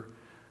wither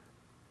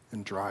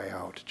and dry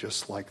out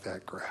just like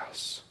that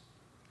grass.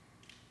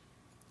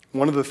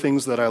 One of the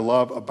things that I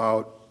love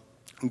about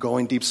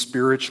going deep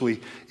spiritually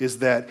is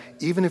that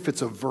even if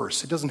it's a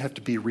verse, it doesn't have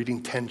to be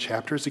reading 10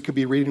 chapters, it could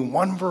be reading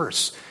one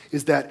verse,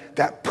 is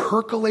that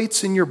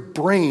percolates in your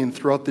brain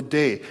throughout the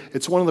day.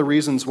 It's one of the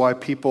reasons why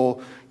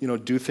people,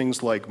 do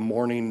things like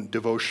morning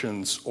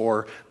devotions,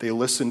 or they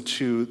listen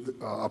to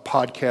a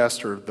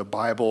podcast or the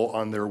Bible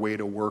on their way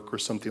to work or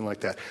something like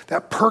that.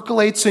 That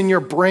percolates in your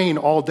brain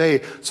all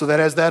day, so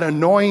that as that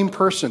annoying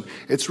person,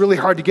 it's really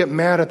hard to get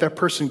mad at that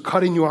person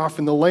cutting you off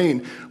in the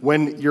lane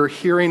when you're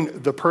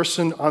hearing the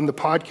person on the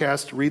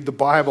podcast read the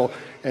Bible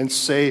and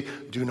say,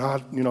 do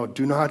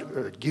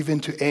not give in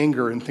to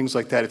anger and things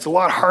like that. It's a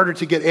lot harder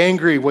to get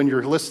angry when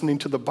you're listening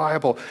to the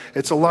Bible.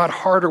 It's a lot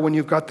harder when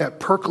you've got that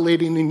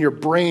percolating in your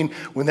brain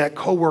when that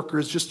coworker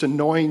is just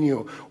annoying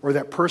you, or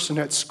that person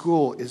at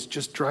school is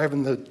just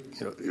driving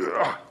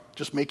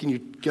just making you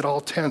get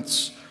all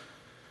tense.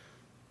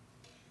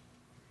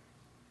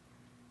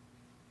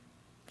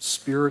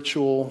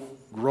 Spiritual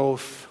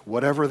growth,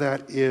 whatever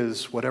that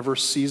is, whatever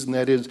season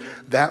that is,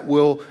 that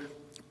will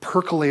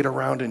percolate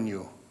around in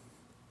you.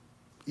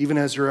 Even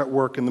as you're at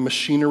work and the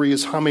machinery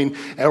is humming,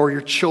 or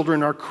your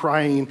children are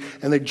crying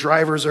and the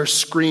drivers are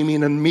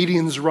screaming and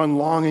meetings run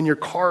long and your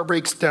car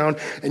breaks down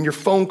and your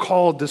phone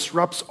call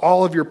disrupts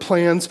all of your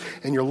plans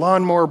and your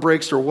lawnmower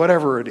breaks, or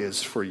whatever it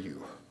is for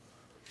you.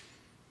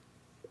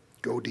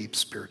 Go deep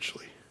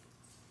spiritually.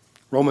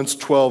 Romans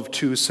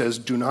 12:2 says,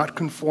 "Do not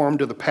conform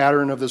to the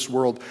pattern of this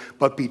world,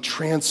 but be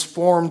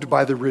transformed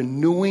by the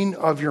renewing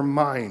of your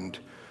mind."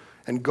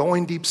 And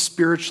going deep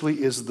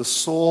spiritually is the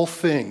sole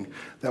thing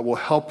that will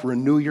help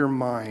renew your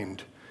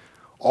mind.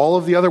 All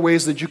of the other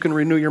ways that you can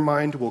renew your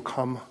mind will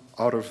come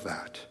out of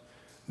that.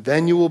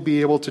 Then you will be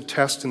able to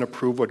test and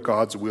approve what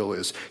God's will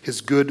is, his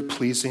good,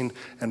 pleasing,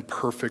 and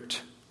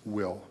perfect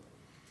will.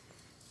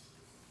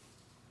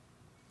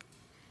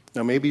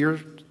 Now maybe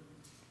you're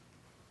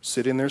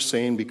sitting there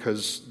saying,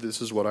 because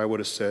this is what I would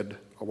have said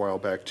a while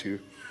back too,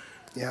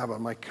 yeah,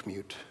 but my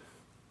commute,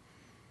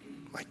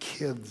 my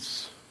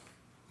kids,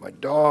 my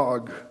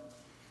dog.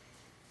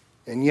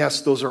 And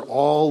yes, those are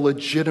all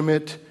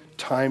legitimate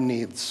time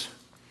needs.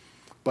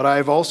 But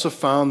I've also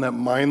found that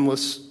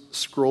mindless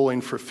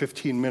scrolling for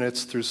 15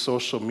 minutes through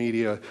social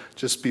media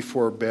just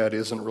before bed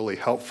isn't really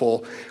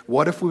helpful.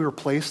 What if we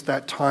replaced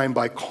that time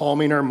by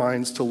calming our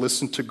minds to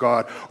listen to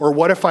God? Or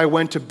what if I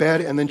went to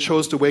bed and then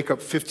chose to wake up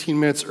 15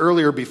 minutes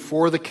earlier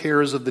before the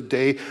cares of the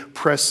day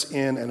press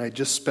in, and I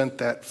just spent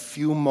that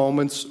few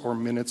moments or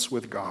minutes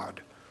with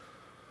God?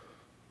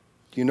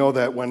 Do you know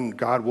that when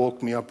God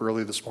woke me up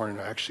early this morning,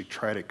 I actually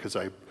tried it because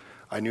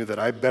I knew that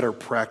I better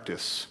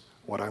practice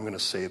what I'm going to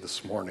say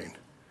this morning.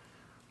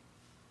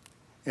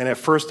 And at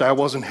first, I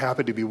wasn't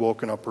happy to be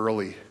woken up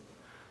early.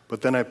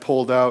 But then I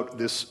pulled out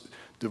this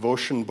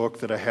devotion book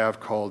that I have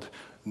called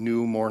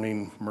New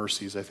Morning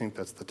Mercies. I think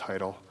that's the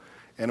title.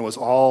 And it was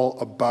all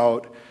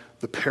about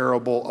the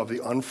parable of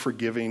the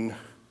unforgiving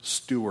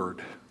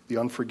steward, the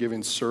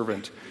unforgiving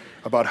servant,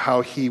 about how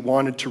he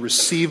wanted to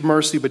receive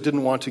mercy but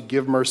didn't want to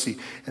give mercy.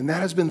 And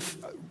that has been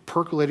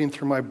percolating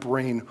through my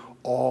brain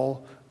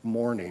all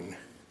morning.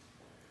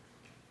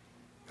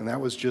 And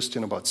that was just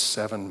in about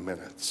 7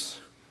 minutes.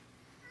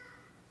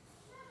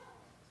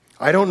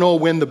 I don't know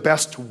when the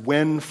best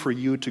when for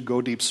you to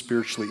go deep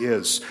spiritually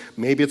is.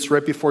 Maybe it's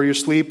right before you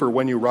sleep or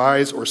when you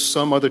rise or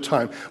some other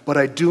time. But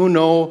I do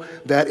know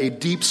that a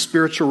deep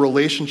spiritual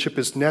relationship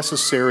is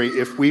necessary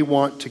if we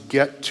want to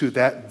get to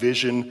that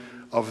vision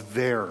of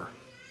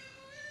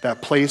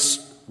that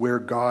place where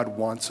God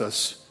wants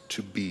us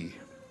to be.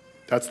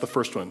 That's the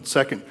first one.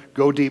 Second,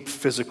 go deep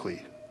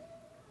physically.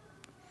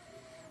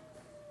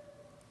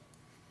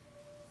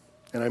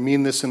 And I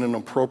mean this in an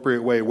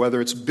appropriate way,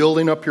 whether it's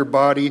building up your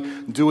body,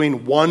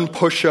 doing one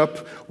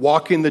push-up,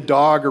 walking the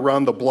dog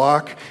around the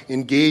block,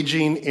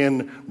 engaging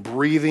in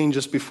breathing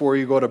just before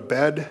you go to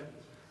bed.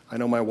 I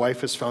know my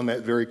wife has found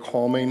that very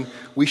calming.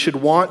 We should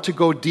want to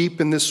go deep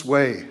in this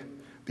way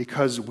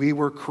because we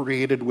were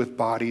created with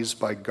bodies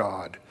by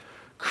God.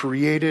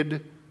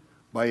 Created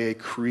by a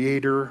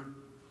creator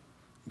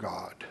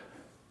God.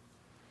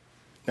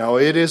 Now,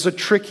 it is a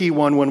tricky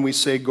one when we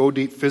say go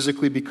deep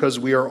physically because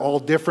we are all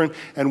different,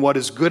 and what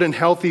is good and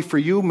healthy for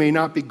you may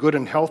not be good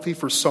and healthy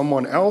for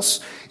someone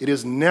else. It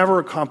is never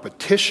a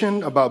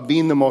competition about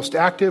being the most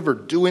active or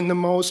doing the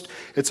most.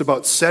 It's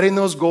about setting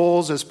those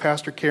goals, as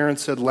Pastor Karen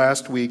said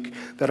last week,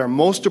 that are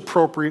most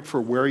appropriate for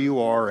where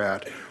you are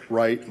at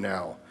right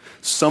now.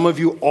 Some of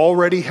you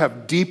already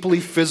have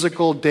deeply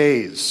physical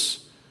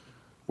days,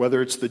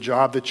 whether it's the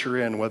job that you're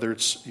in, whether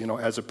it's,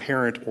 as a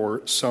parent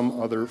or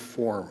some other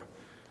form.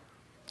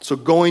 So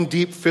going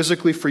deep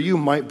physically for you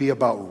might be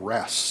about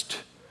rest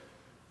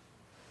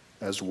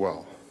as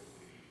well.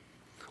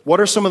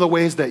 What are some of the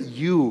ways that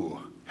you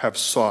have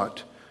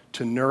sought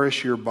to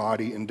nourish your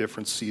body in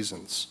different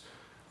seasons?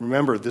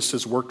 Remember, this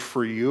has worked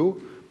for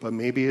you, but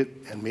maybe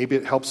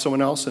it helps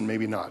someone else and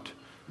maybe not.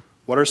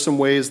 What are some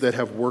ways that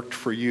have worked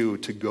for you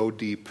to go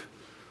deep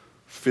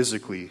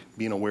physically,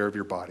 being aware of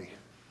your body?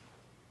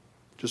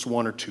 Just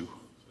one or two.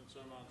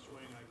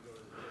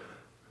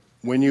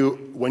 When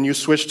you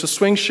switch to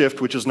swing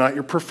shift, which is not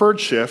your preferred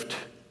shift,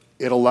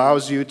 it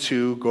allows you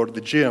to go to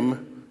the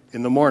gym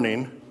in the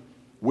morning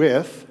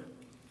with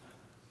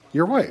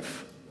your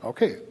wife.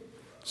 Okay.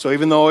 So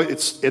even though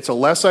it's a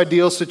less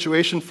ideal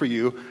situation for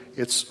you,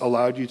 it's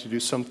allowed you to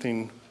do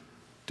something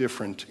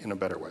different in a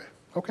better way.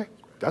 Okay.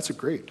 That's a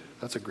great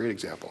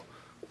example.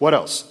 What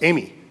else?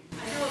 Amy.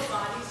 I do a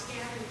body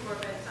scan before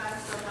bedtime,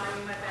 so I'm lying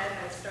in my bed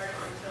and I start at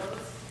my toes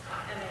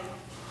and I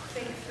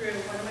think through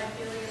what am I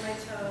feeling in my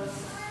toes,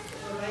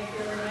 what do I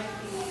feel in my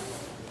feet,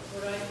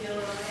 what do I feel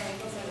in my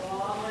ankles. I go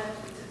all the way to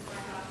the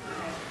front of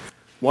my head.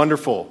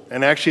 Wonderful.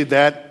 And actually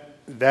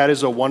that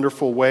is a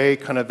wonderful way,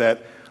 kind of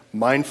that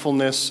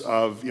mindfulness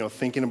of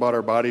thinking about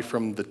our body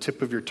from the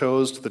tip of your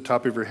toes to the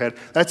top of your head.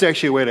 That's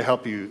actually a way to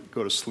help you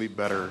go to sleep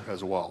better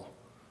as well.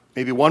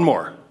 Maybe one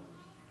more.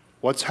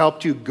 What's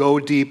helped you go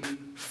deep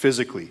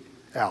physically?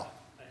 Al?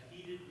 A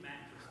heated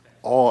mattress pad.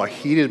 Oh, a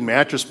heated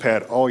mattress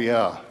pad. Oh,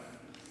 yeah.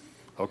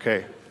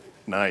 Okay,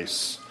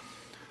 nice.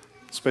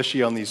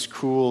 Especially on these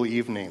cool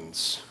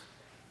evenings.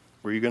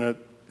 Were you going to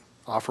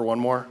offer one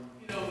more?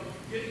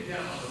 Getting down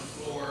on the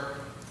floor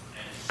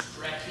and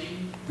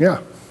stretching.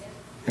 Yeah.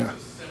 It's a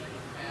simple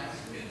task.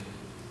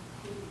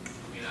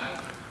 And, I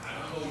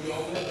don't know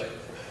yoga, but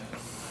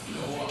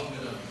I'm going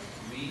to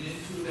lean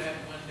into that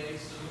one day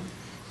soon.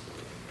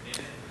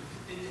 And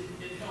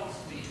it helps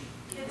me.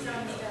 Kids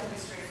always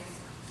demonstrating.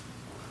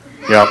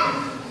 Yeah.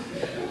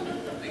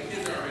 The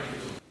kids are already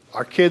doing it.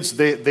 Our kids,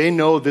 they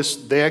know this.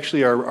 They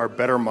actually are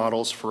better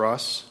models for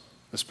us,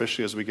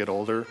 especially as we get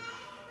older.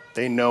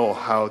 They know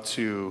how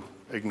to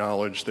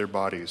acknowledge their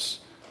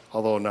bodies,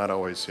 although not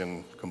always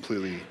in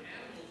completely.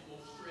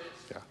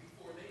 Yeah.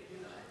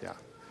 Yeah.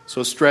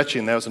 So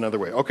stretching, that was another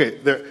way. Okay,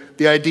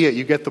 the idea,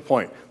 you get the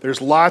point.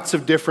 There's lots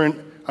of different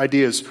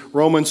ideas.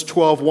 Romans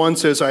 12:1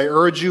 says, I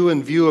urge you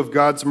in view of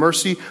God's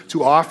mercy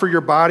to offer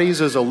your bodies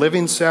as a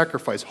living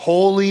sacrifice,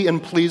 holy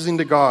and pleasing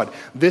to God.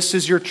 This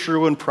is your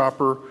true and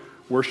proper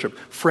worship.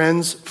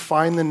 Friends,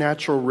 find the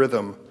natural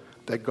rhythm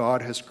that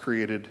God has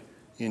created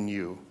in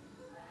you.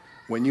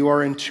 When you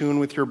are in tune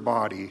with your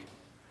body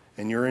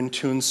and you're in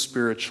tune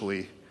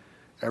spiritually,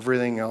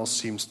 everything else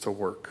seems to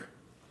work.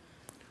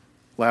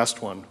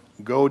 Last one,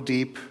 go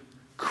deep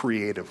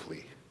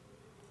creatively.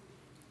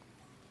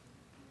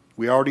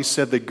 We already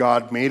said that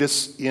God made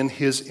us in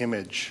His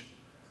image.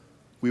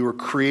 We were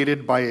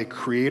created by a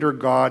creator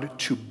God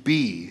to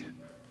be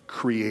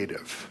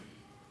creative.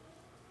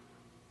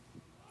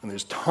 And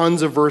there's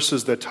tons of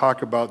verses that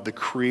talk about the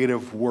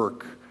creative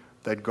work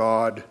that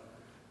God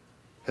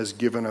has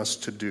given us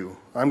to do.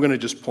 I'm going to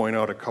just point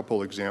out a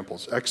couple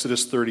examples.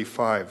 Exodus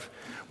 35,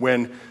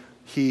 when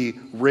He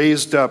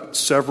raised up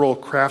several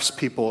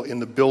craftspeople in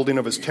the building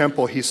of His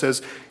temple, He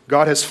says,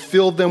 God has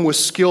filled them with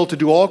skill to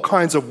do all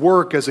kinds of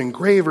work as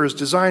engravers,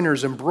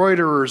 designers,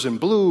 embroiderers in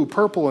blue,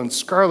 purple, and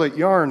scarlet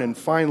yarn and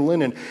fine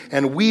linen,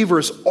 and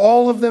weavers,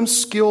 all of them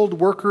skilled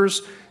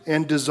workers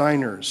and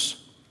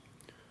designers.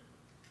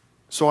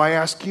 So I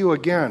ask you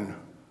again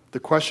the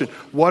question,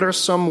 what are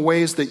some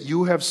ways that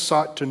you have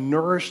sought to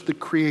nourish the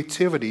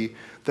creativity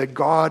that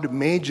God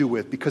made you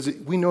with? Because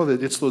we know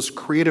that it's those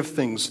creative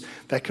things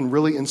that can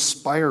really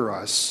inspire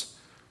us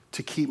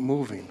to keep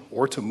moving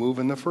or to move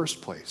in the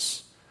first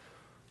place.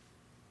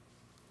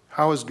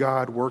 How has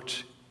God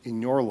worked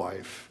in your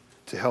life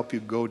to help you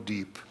go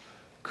deep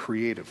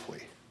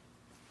creatively?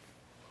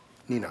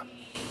 Nina. What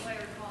are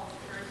called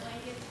prayer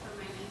blankets for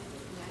my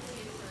nieces and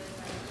nephews so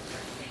that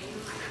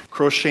if I crocheting,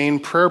 Crocheting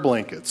prayer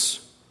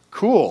blankets.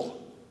 Cool.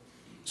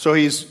 So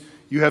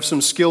you have some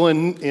skill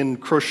in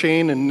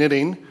crocheting and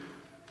knitting,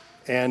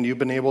 and you've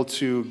been able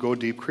to go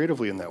deep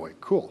creatively in that way.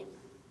 Cool.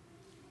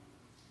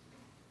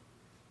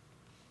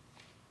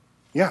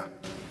 Yeah.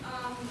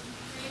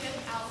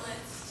 creative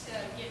outlets to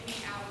get me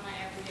out of my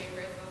everyday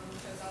rhythm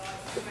because I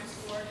like to do my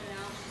schoolwork and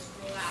I'll just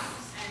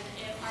relax. And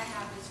if I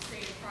have this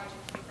creative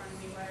project in front of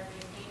me, whether it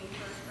be a painting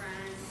for a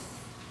friend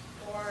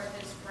or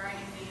this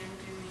writing thing I'm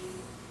doing,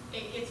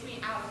 it gets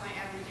me out of my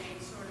everyday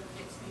and sort of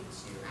gets me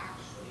to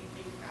actually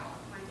think about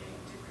my day in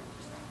a different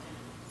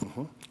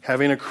perspective.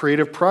 Having a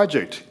creative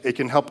project, it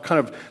can help kind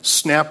of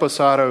snap us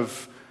out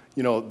of,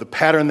 the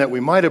pattern that we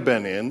might have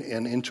been in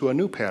and into a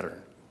new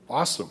pattern.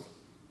 Awesome.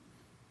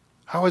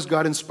 How has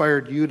God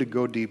inspired you to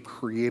go deep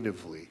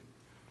creatively?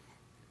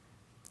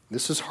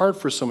 This is hard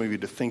for some of you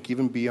to think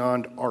even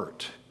beyond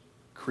art.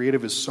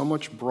 Creative is so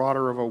much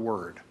broader of a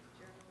word.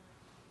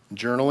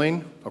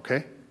 Journaling,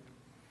 okay?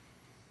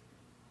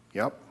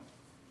 Yep.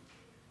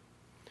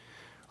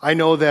 I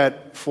know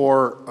that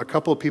for a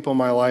couple of people in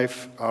my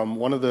life,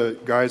 one of the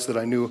guys that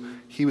I knew,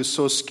 he was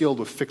so skilled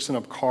with fixing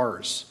up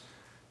cars.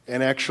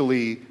 And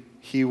actually,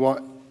 he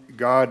was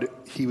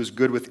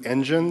good with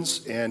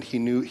engines, and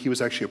he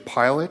was actually a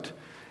pilot.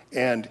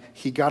 And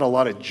he got a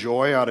lot of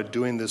joy out of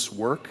doing this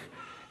work.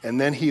 And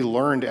then he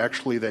learned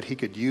actually that he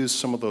could use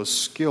some of those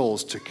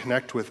skills to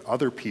connect with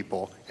other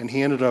people. And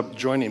he ended up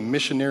joining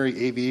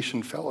Missionary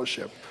Aviation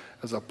Fellowship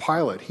as a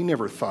pilot. He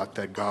never thought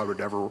that God would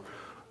ever,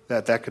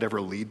 that could ever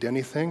lead to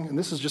anything. And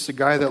this is just a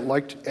guy that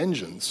liked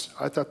engines.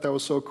 I thought that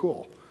was so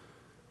cool.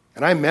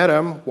 And I met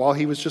him while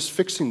he was just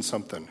fixing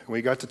something, and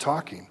we got to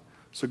talking.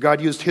 So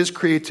God used his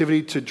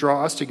creativity to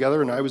draw us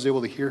together, and I was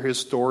able to hear his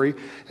story.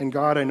 And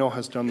God, I know,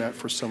 has done that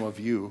for some of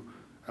you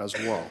as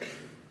well.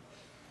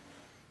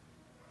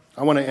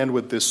 I want to end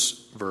with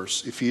this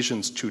verse,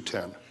 Ephesians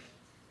 2:10.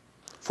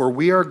 For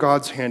we are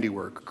God's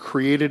handiwork,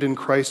 created in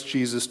Christ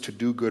Jesus to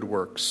do good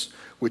works,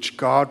 which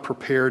God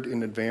prepared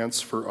in advance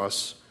for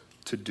us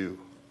to do.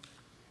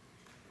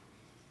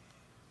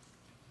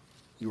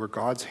 You are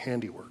God's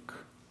handiwork.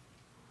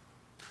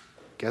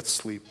 Get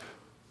sleep.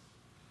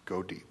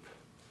 Go deep.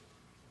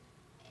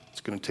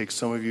 It's going to take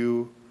some of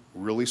you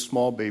really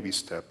small baby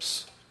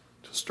steps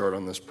to start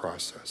on this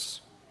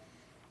process.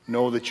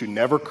 Know that you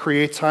never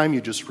create time, you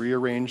just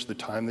rearrange the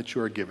time that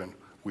you are given.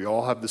 We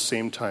all have the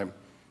same time,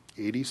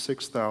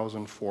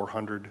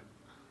 86,400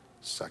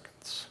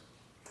 seconds.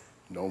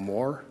 No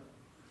more,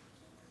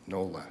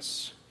 no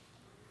less.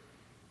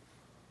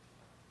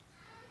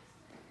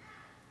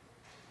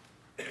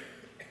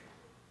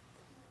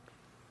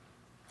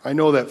 I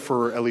know that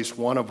for at least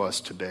one of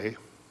us today,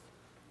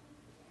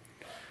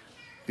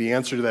 the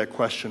answer to that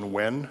question,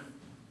 when,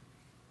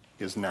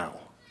 is now.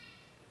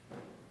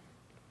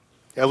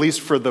 At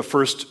least for the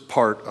first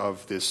part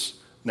of this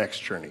next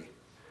journey.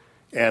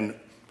 And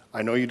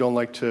I know you don't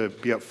like to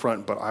be up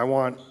front, but I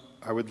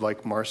would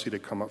like Marcy to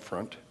come up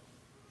front.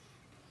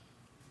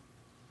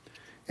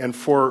 And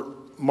for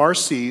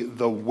Marcy,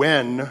 the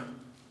when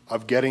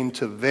of getting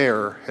to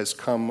there has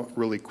come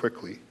really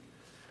quickly.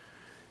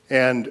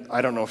 And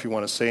I don't know if you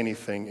want to say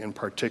anything in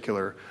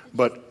particular,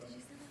 but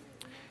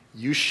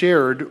you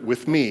shared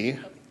with me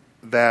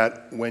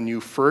that when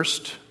you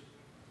first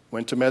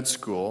went to med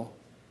school,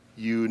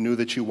 you knew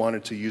that you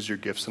wanted to use your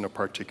gifts in a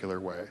particular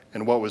way.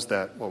 And what was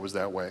that? What was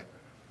that way?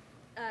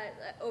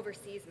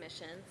 Overseas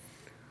missions.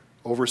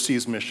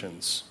 Overseas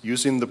missions,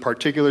 using the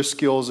particular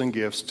skills and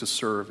gifts to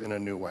serve in a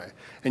new way.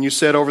 And you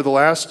said over the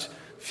last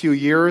few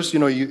years,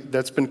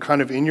 that's been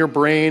kind of in your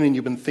brain and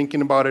you've been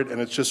thinking about it,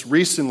 and it's just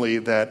recently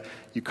that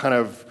you kind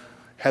of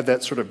had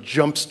that sort of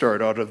jump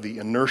start out of the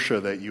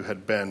inertia that you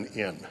had been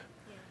in. Yeah.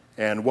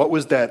 And what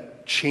was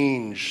that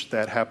change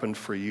that happened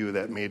for you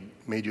that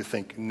made you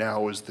think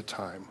now is the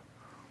time?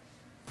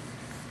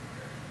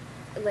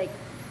 Like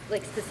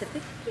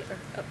specifically?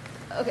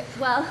 Okay,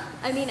 well,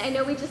 I mean, I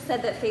know we just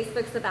said that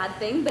Facebook's a bad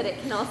thing, but it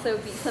can also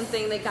be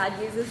something that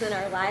God uses in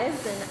our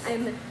lives.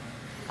 And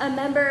I'm a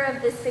member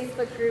of this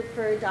Facebook group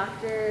for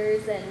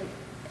doctors, and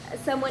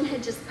someone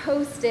had just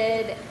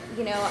posted,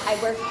 I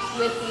work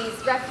with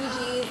these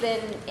refugees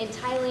in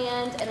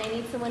Thailand, and I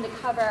need someone to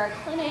cover our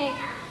clinic.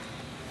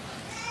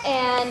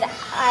 And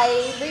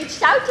I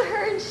reached out to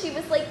her, and she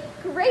was like,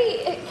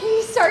 great, can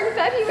you start in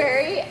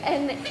February?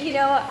 And,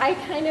 I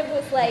kind of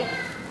was like,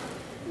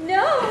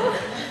 no,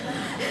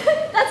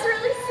 that's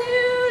really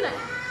soon.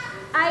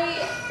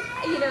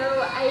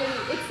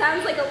 It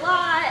sounds like a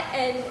lot,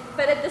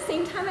 but at the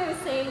same time I was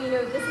saying,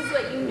 this is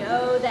what you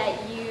know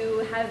that you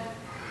have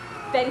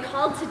been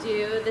called to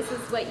do. This is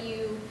what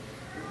you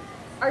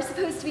are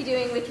supposed to be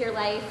doing with your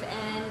life,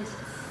 and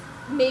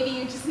maybe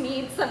you just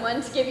need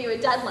someone to give you a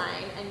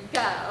deadline and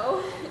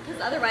go, because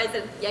otherwise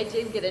I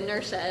did get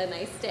inertia and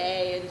I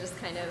stay and just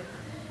kind of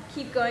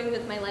keep going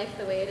with my life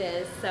the way it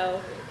is.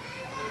 So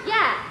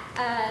yeah,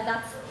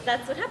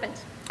 that's what happened.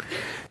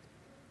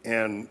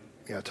 And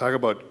talk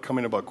about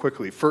coming about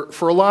quickly.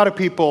 For a lot of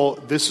people,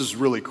 this is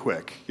really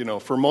quick.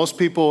 For most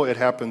people, it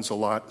happens a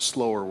lot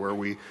slower, where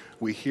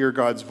we hear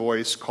God's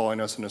voice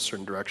calling us in a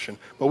certain direction.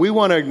 But we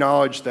want to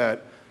acknowledge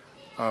that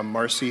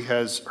Marcy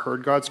has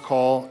heard God's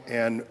call,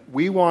 and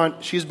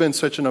she's been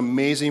such an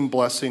amazing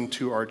blessing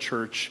to our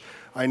church.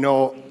 I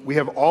know we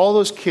have all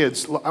those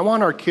kids. I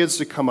want our kids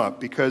to come up,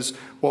 because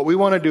what we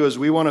want to do is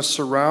we want to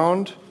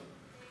surround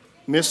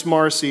Miss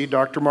Marcy,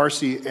 Dr.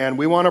 Marcy, and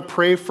we want to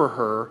pray for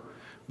her,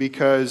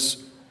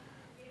 because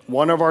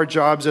one of our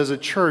jobs as a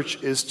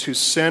church is to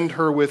send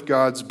her with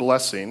God's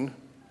blessing.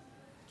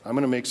 I'm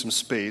going to make some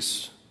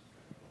space,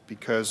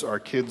 because our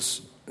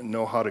kids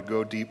know how to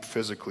go deep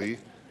physically.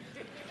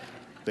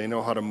 They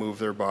know how to move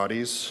their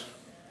bodies.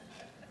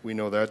 We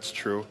know that's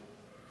true.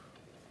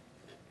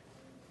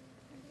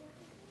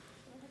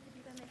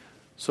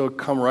 So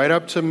come right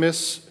up to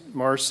Miss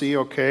Marcy,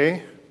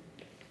 okay?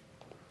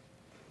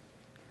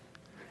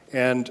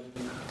 And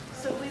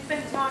So we've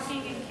been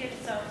talking in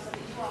Kids Zone, so that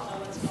you all know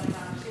what's going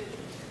on too.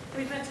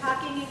 We've been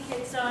talking in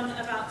Kids Zone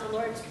about the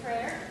Lord's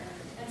Prayer,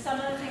 and some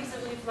of the things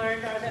that we've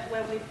learned are that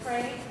when we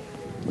pray,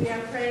 we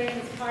are praying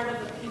as part of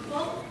a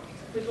people.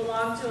 We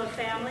belong to a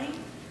family.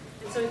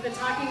 And so we've been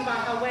talking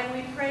about how when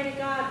we pray to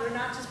God, we're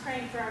not just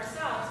praying for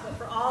ourselves, but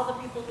for all the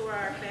people who are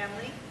our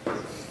family.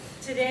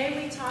 Today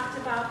we talked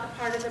about the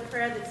part of the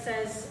prayer that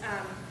says,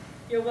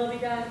 your will be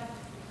done,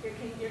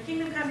 your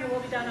kingdom come, your will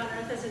be done on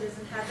earth as it is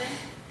in heaven.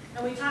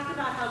 And we talked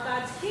about how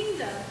God's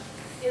kingdom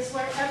is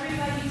where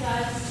everybody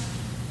does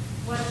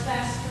what's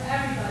best for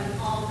everybody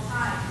all the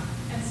time.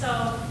 And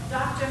so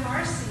Dr.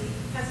 Marcy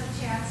has a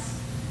chance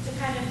to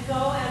kind of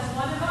go as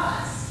one of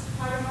us,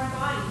 part of our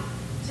body,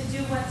 to do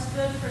what's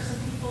good for some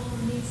people who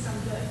need some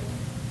good,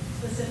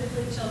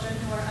 specifically children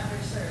who are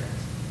underserved.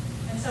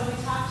 And so we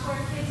talked to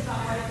our kids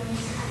about what it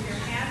means to put your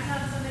hands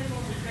on somebody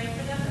when we pray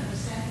for them, and we're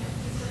sending a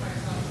piece of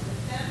ourselves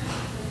with them,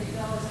 that they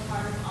go as a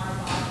part of our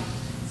body.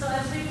 So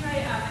as we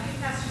pray, I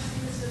think Pastor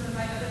Steve is going to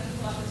invite other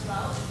people up as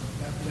well.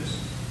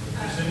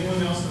 if there's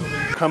anyone else that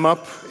would come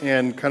up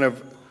and kind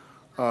of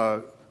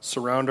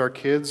surround our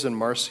kids and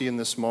Marcy in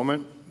this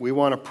moment, we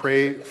want to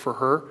pray for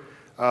her.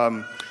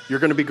 You're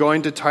going to be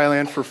going to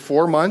Thailand for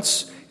 4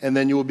 months, and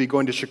then you will be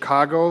going to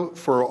Chicago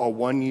for a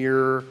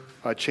 1-year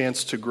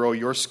chance to grow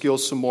your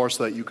skills some more,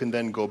 so that you can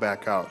then go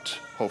back out.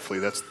 Hopefully,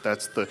 that's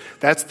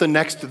the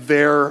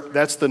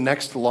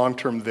next long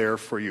term there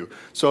for you.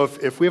 So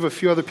if we have a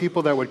few other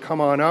people that would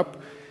come on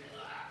up.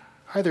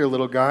 Hi there,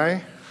 little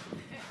guy.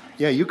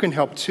 Yeah, you can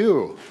help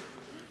too.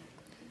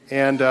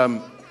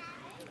 And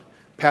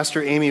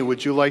Pastor Amy,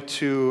 would you like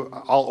to?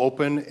 I'll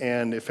open,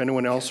 and if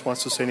anyone else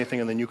wants to say anything,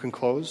 and then you can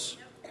close.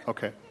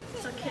 Okay.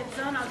 So Kids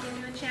Zone, I'll give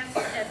you a chance,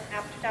 and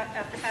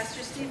after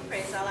Pastor Steve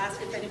prays, I'll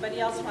ask if anybody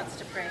else wants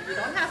to pray. You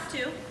don't have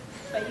to,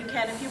 but you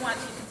can if you want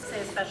to. You can say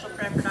a special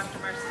prayer for Dr.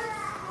 Marcy.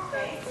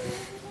 Okay?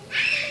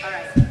 All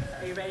right.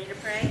 Are you ready to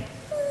pray?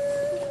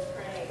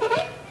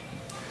 Pray.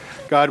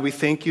 God, we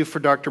thank you for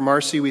Dr.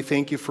 Marcy. We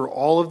thank you for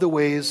all of the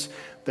ways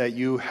that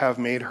you have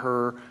made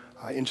her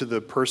into the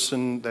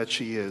person that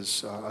she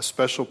is, a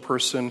special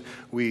person.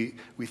 We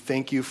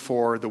thank you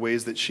for the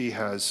ways that she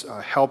has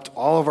helped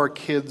all of our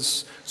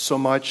kids so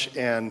much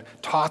and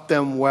taught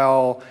them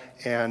well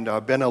and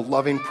been a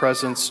loving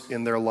presence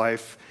in their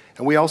life.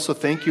 And we also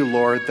thank you,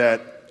 Lord,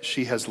 that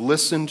she has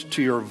listened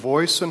to your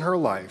voice in her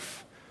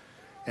life,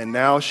 and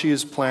now she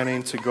is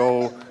planning to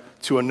go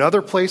to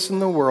another place in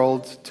the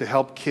world to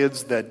help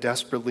kids that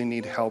desperately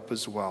need help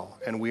as well.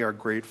 And we are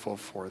grateful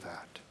for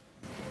that.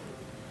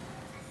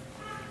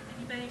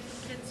 Anybody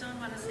from Kids Zone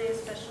want to say a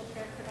special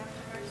prayer for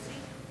Dr. Marcy?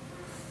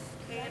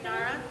 Okay,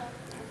 Inara?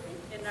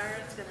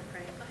 Inara's going to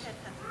pray. Go ahead,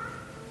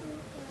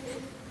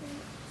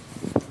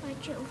 Heather.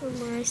 Watch over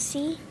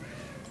Marcy.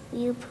 Will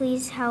you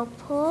please help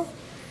her?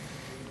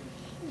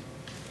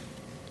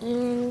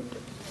 And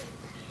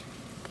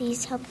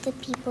please help the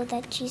people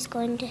that she's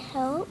going to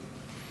help.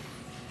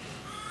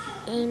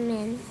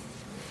 Amen.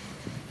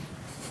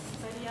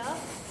 Anybody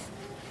else?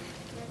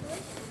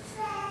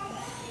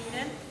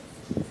 Eden?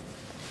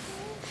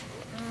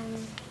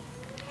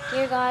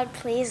 Dear God,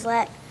 please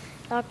let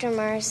Dr.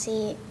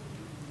 Marcy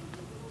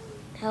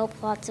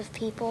help lots of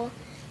people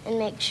and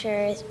make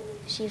sure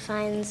she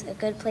finds a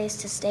good place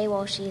to stay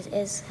while she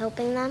is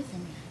helping them.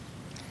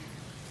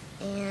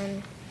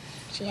 And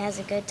she has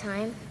a good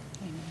time.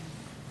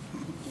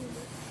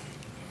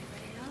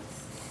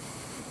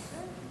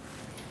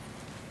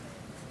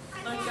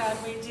 Lord God,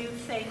 we do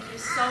thank you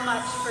so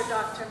much for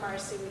Dr.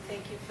 Marcy. We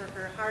thank you for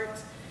her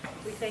heart.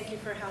 We thank you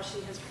for how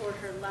she has poured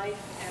her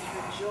life and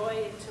her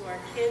joy into our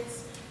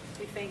kids.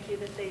 We thank you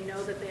that they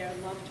know that they are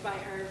loved by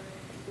her.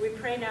 We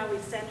pray now we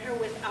send her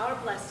with our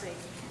blessing.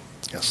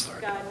 Yes,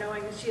 Lord. God,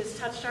 knowing that she has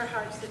touched our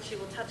hearts, that she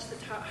will touch the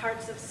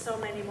hearts of so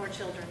many more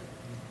children.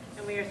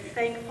 And we are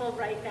thankful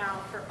right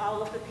now for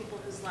all of the people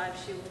whose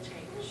lives she will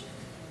change.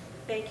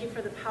 Thank you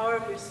for the power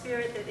of your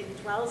Spirit that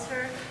indwells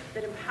her,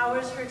 that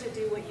empowers her to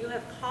do what you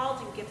have called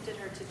and gifted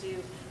her to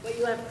do, what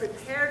you have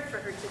prepared for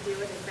her to do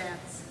in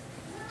advance.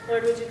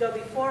 Lord, would you go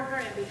before her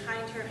and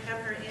behind her,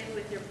 hem her in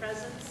with your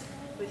presence,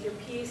 with your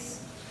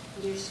peace,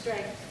 with your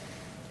strength,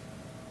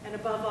 and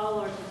above all,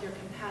 Lord, with your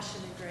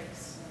compassion and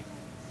grace.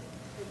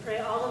 We pray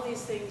all of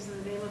these things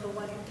in the name of the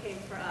one who came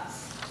for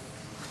us.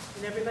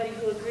 And everybody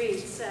who agreed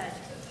said,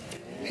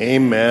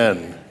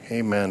 Amen.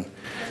 Amen.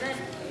 and then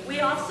we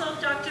also,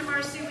 Dr.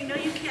 Marcy, we know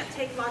you can't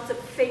take lots of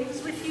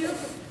things with you.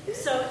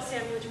 So,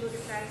 Samuel, would you move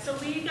your back? So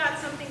we got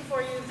something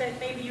for you that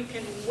maybe you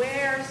can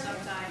wear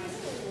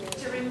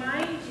sometimes to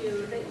remind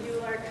you that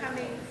you are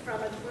coming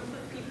from a group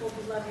of people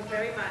who love you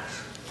very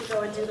much to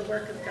go and do the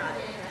work of God.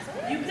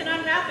 You can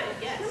unwrap it,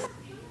 yes.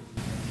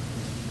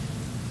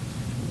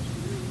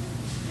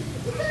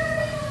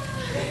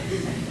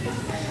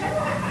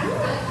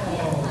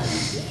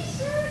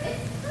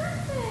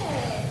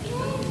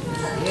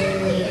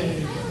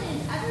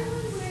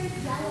 Everyone wears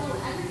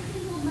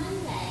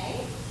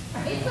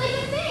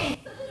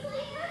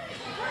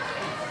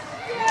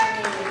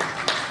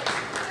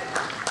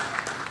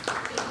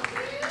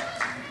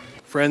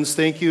Friends,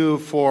 thank you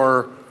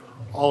for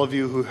all of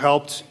you who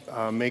helped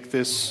make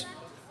this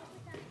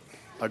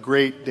a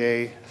great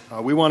day.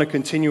 We want to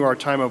continue our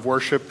time of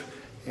worship,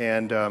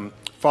 and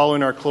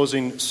following our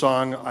closing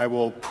song, I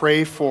will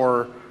pray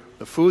for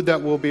the food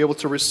that we'll be able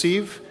to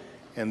receive,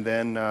 and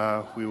then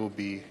we will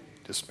be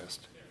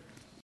dismissed.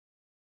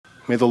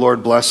 May the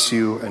Lord bless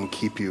you and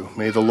keep you.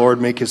 May the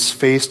Lord make his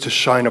face to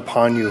shine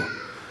upon you.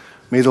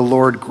 May the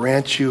Lord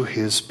grant you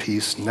his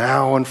peace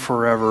now and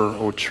forever,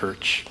 O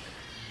church.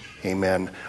 Amen.